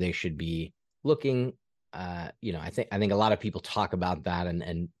somewhere they should be looking? I think a lot of people talk about that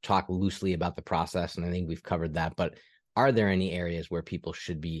and talk loosely about the process, and I think we've covered that. But are there any areas where people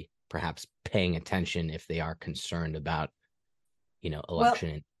should be perhaps paying attention if they are concerned about, election?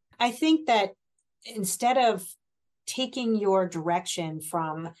 Well, I think that instead of taking your direction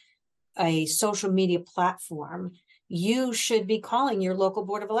from a social media platform, you should be calling your local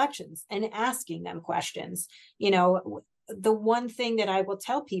board of elections and asking them questions. The one thing that I will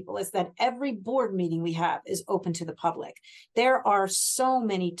tell people is that every board meeting we have is open to the public. There are so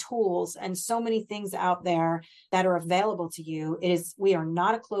many tools and so many things out there that are available to you. We are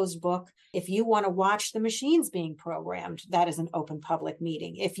not a closed book. If you want to watch the machines being programmed, that is an open public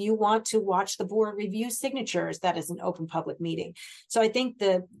meeting. If you want to watch the board review signatures, that is an open public meeting. So I think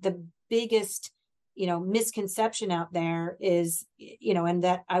the biggest misconception out there is, and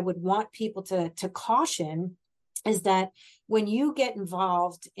that I would want people to caution, is that when you get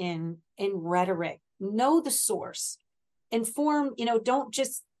involved in rhetoric, know the source, inform, don't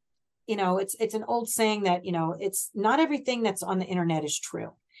just, it's an old saying that, it's not everything that's on the internet is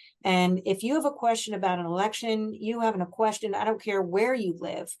true. And if you have a question about an election, you have a question, I don't care where you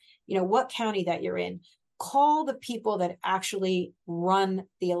live, what county that you're in, call the people that actually run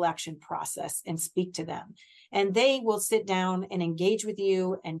the election process and speak to them. And they will sit down and engage with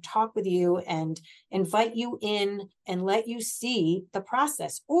you and talk with you and invite you in and let you see the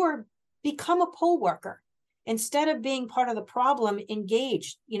process, or become a poll worker. Instead of being part of the problem,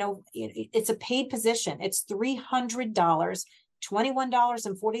 engage. It's a paid position. It's $300,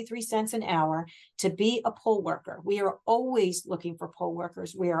 $21.43 an hour to be a poll worker. We are always looking for poll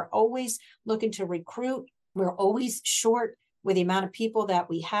workers. We are always looking to recruit. We're always short with the amount of people that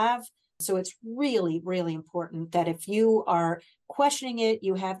we have. So it's really, really important that if you are questioning it,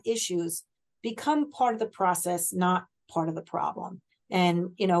 you have issues, become part of the process, not part of the problem.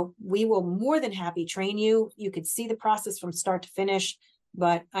 And, we will more than happy train you. You could see the process from start to finish.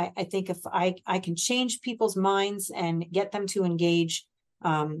 But I think if I can change people's minds and get them to engage,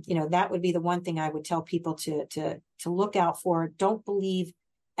 that would be the one thing I would tell people to look out for. Don't believe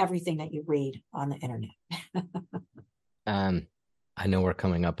everything that you read on the internet. I know we're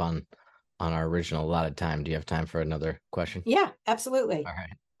coming up on our original allotted time. Do you have time for another question? Yeah, absolutely. All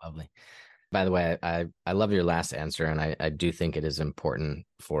right. Lovely. By the way, I love your last answer, and I do think it is important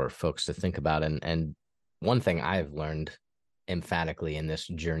for folks to think about. And one thing I've learned emphatically in this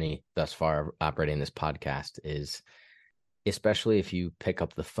journey thus far operating this podcast is, especially if you pick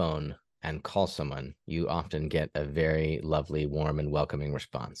up the phone and call someone, you often get a very lovely, warm, and welcoming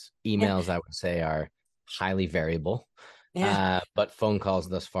response. Emails, I would say, are highly variable. But phone calls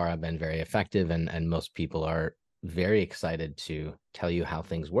thus far have been very effective, and most people are very excited to tell you how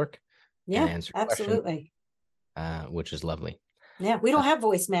things work and answer absolutely questions, which is lovely. Yeah, we don't have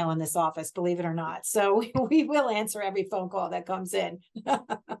voicemail in this office, believe it or not. So we will answer every phone call that comes in.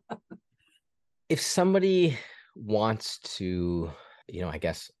 If somebody wants to, I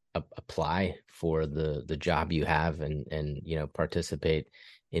guess, apply for the job you have and participate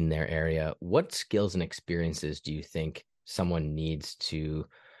in their area, what skills and experiences do you think someone needs to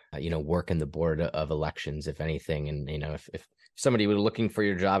work in the board of elections, if anything? And, if somebody were looking for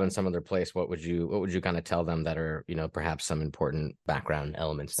your job in some other place, what would you kind of tell them that are, perhaps some important background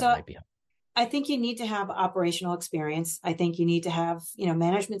elements that might be helpful? I think you need to have operational experience. I think you need to have,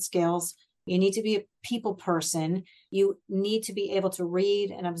 management skills. You need to be a people person. You need to be able to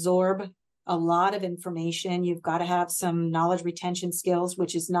read and absorb a lot of information. You've got to have some knowledge retention skills,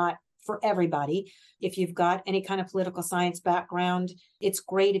 which is not for everybody. If you've got any kind of political science background, it's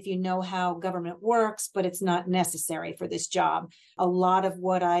great if you know how government works, but it's not necessary for this job. A lot of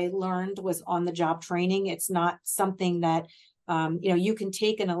what I learned was on the job training. It's not something that you can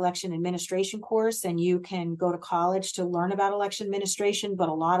take an election administration course and you can go to college to learn about election administration, but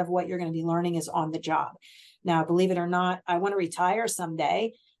a lot of what you're going to be learning is on the job. Now, believe it or not, I want to retire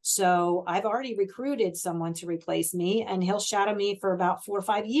someday. So I've already recruited someone to replace me, and he'll shadow me for about 4 or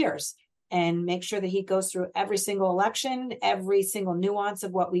 5 years and make sure that he goes through every single election, every single nuance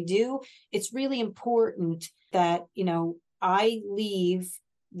of what we do. It's really important that, I leave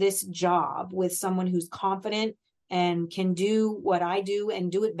this job with someone who's confident and can do what I do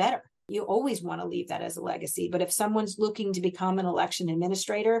and do it better. You always want to leave that as a legacy. But if someone's looking to become an election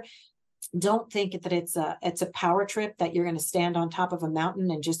administrator, don't think that it's a power trip that you're going to stand on top of a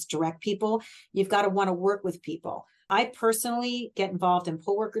mountain and just direct people. You've got to want to work with people. I personally get involved in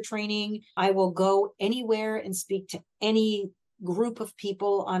poll worker training. I will go anywhere and speak to any group of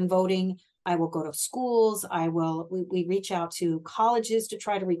people on voting. I will go to schools. We reach out to colleges to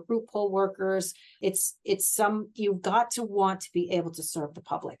try to recruit poll workers. You've got to want to be able to serve the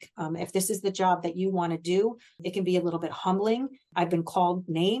public. If this is the job that you want to do, it can be a little bit humbling. I've been called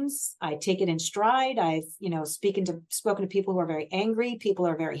names. I take it in stride. I've, spoken to people who are very angry. People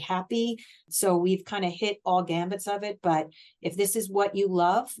are very happy. So we've kind of hit all gambits of it. But if this is what you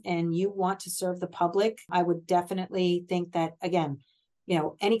love and you want to serve the public, I would definitely think that, again,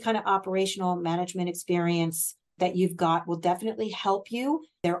 any kind of operational management experience that you've got will definitely help you.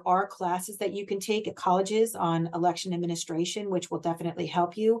 There are classes that you can take at colleges on election administration, which will definitely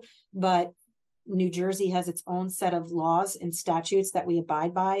help you. But New Jersey has its own set of laws and statutes that we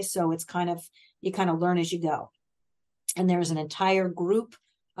abide by. So it's you kind of learn as you go. And there's an entire group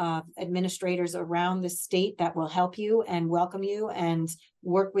of administrators around the state that will help you and welcome you and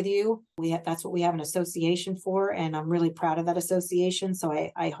work with you. That's what we have an association for, and I'm really proud of that association. So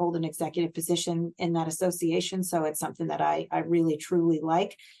I hold an executive position in that association. So it's something that I really, truly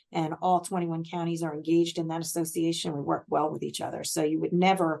like. And all 21 counties are engaged in that association. We work well with each other. So you would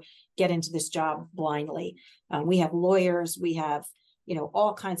never get into this job blindly. We have lawyers, we have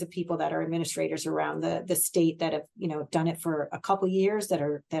all kinds of people that are administrators around the state that have, done it for a couple of years, that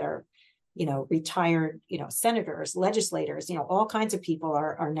are retired, senators, legislators, all kinds of people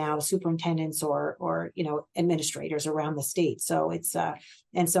are now superintendents or administrators around the state. So it's,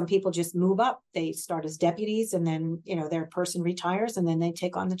 and some people just move up. They start as deputies and then, their person retires and then they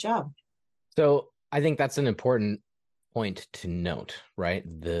take on the job. So I think that's an important point to note, right?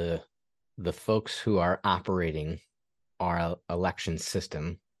 The folks who are operating our election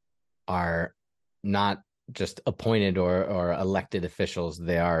system are not just appointed or elected officials.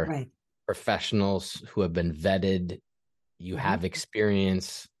 They are right. Professionals who have been vetted. You have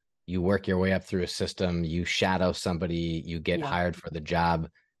experience. You work your way up through a system. You shadow somebody. You get hired for the job,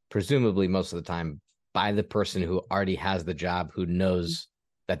 presumably most of the time by the person who already has the job, who knows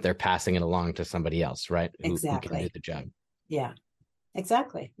that they're passing it along to somebody else, right? Exactly. Who can do the job. Yeah,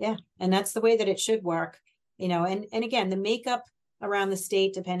 exactly. Yeah. And that's the way that it should work. And again, the makeup around the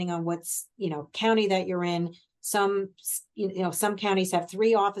state, depending on what's, county that you're in, some counties have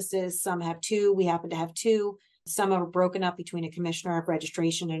 3 offices, some have 2. We happen to have 2. Some are broken up between a commissioner of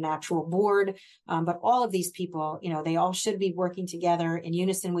registration and an actual board. But all of these people, they all should be working together in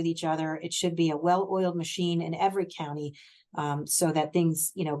unison with each other. It should be a well-oiled machine in every county. So that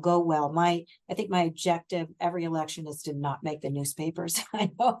things, go well. I think my objective every election is to not make the newspapers.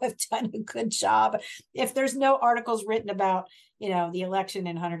 I know I've done a good job. If there's no articles written about, the election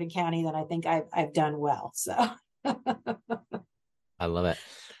in Hunterdon County, then I think I've done well. So I love it.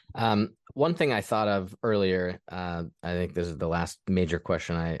 One thing I thought of earlier, I think this is the last major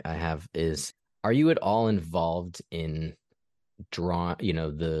question I have is, are you at all involved in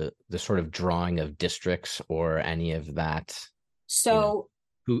the sort of drawing of districts or any of that? So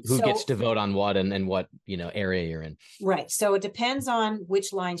who gets to vote on what and what area you're in? Right. So it depends on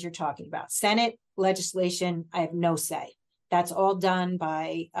which lines you're talking about. Senate legislation, I have no say. That's all done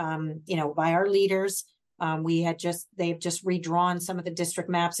by by our leaders. They've just redrawn some of the district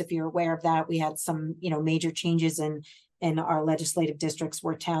maps. If you're aware of that, we had some major changes in our legislative districts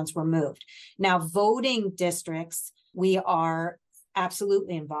where towns were moved. Now, voting districts, we are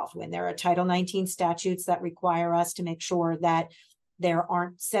absolutely involved with. There are Title 19 statutes that require us to make sure that there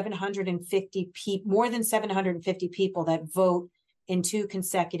aren't more than 750 people that vote in 2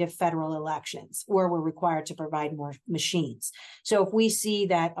 consecutive federal elections, or we're required to provide more machines. So if we see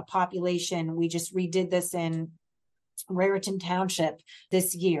that a population, we just redid this in Raritan Township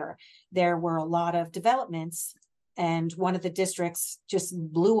this year, there were a lot of developments and one of the districts just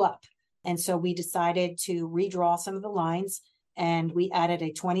blew up. And so we decided to redraw some of the lines, and we added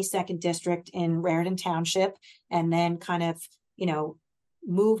a 22nd district in Raritan Township, and then kind of,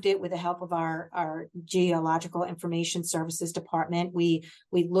 moved it with the help of our Geological Information Services Department. We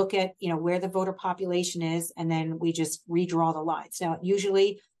look at, where the voter population is, and then we just redraw the lines. Now,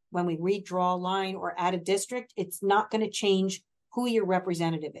 usually when we redraw a line or add a district, it's not going to change who your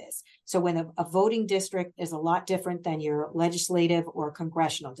representative is. So when a voting district is a lot different than your legislative or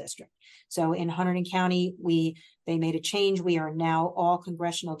congressional district. So in Hunterdon County, they made a change. We are now all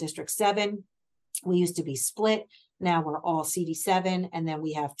Congressional District 7. We used to be split. Now we're all CD7, and then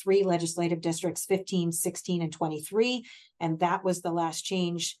we have 3 legislative districts, 15, 16, and 23. And that was the last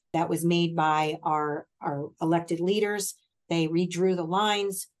change that was made by our elected leaders. They redrew the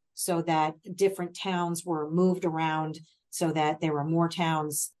lines so that different towns were moved around, so that there were more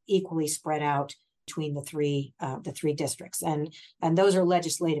towns equally spread out between the three districts. And those are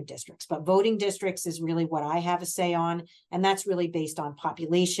legislative districts. But voting districts is really what I have a say on. And that's really based on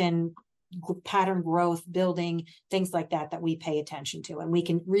population, pattern growth, building, things like that we pay attention to. And we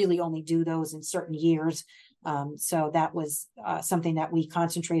can really only do those in certain years. So that was something that we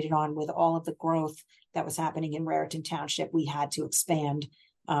concentrated on with all of the growth that was happening in Raritan Township. We had to expand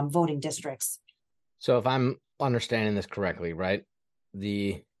voting districts. So if I'm understanding this correctly, right,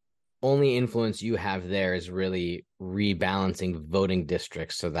 the only influence you have there is really rebalancing voting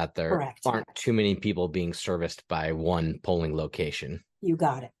districts so that there aren't too many people being serviced by one polling location. You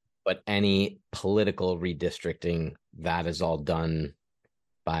got it. But any political redistricting, that is all done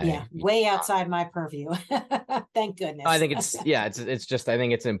by way outside my purview. Thank goodness. I think it's just, I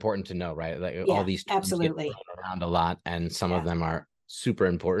think it's important to know, right? Like all these terms absolutely get thrown around a lot, and some of them are super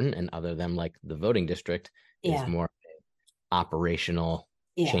important, and other them, like the voting district, is more operational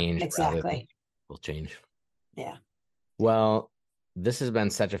change rather than change. Yeah. Well, this has been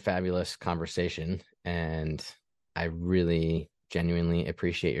such a fabulous conversation, and I really genuinely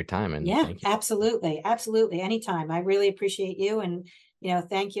appreciate your time. And thank you. Absolutely. Anytime. I really appreciate you. And,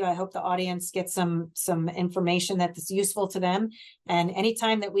 thank you. I hope the audience gets some information that's useful to them. And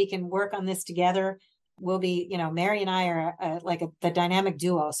anytime that we can work on this together, we'll be, Mary and I are the dynamic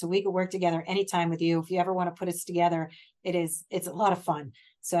duo. So we could work together anytime with you. If you ever want to put us together, it's a lot of fun.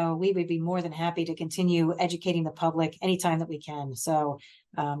 So we would be more than happy to continue educating the public anytime that we can. So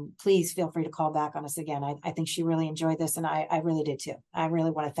please feel free to call back on us again. I think she really enjoyed this, and I really did too. I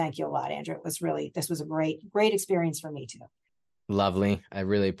really want to thank you a lot, Andrew. This was a great experience for me too. Lovely. I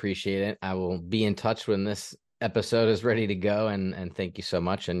really appreciate it. I will be in touch when this episode is ready to go, and thank you so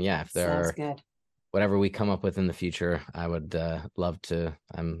much. And if there are whatever we come up with in the future, I would love to.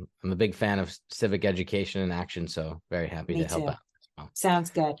 I'm a big fan of civic education and action, so very happy to help out. Sounds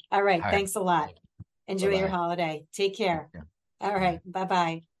good. All right. Thanks a lot. Enjoy your holiday. Take care. All right.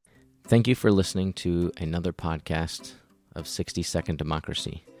 Bye-bye. Thank you for listening to another podcast of 60 Second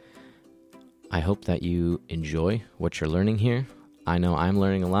Democracy. I hope that you enjoy what you're learning here. I know I'm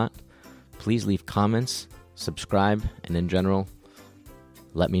learning a lot. Please leave comments, subscribe, and in general,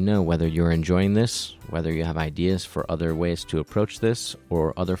 let me know whether you're enjoying this, whether you have ideas for other ways to approach this,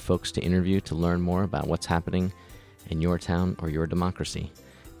 or other folks to interview to learn more about what's happening in your town or your democracy.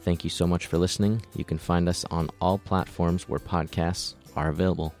 Thank you so much for listening. You can find us on all platforms where podcasts are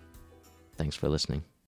available. Thanks for listening.